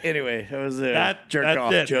 Anyway, that was a jerk that's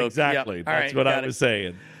off it, joke. Exactly. Yep. That's what I was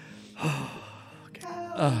saying.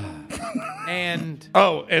 And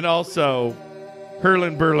And also,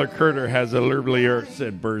 Hurlin' Burler Curter has a Lurblier,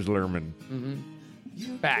 said Burrs Lerman.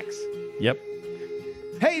 facts. Yep.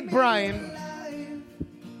 Hey, Brian.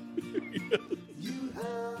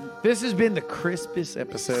 This has been the crispest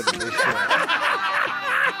episode of this show.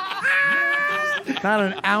 Not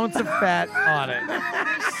an ounce of fat on it.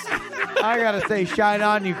 I gotta say, shine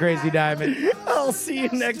on, you crazy diamond. I'll see you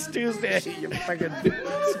next Tuesday. You fucking.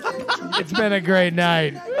 It's been a great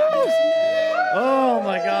night. Oh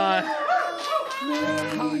my God.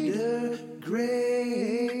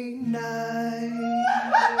 Great night.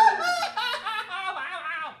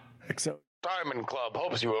 So. Diamond Club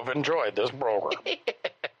hopes you have enjoyed this program.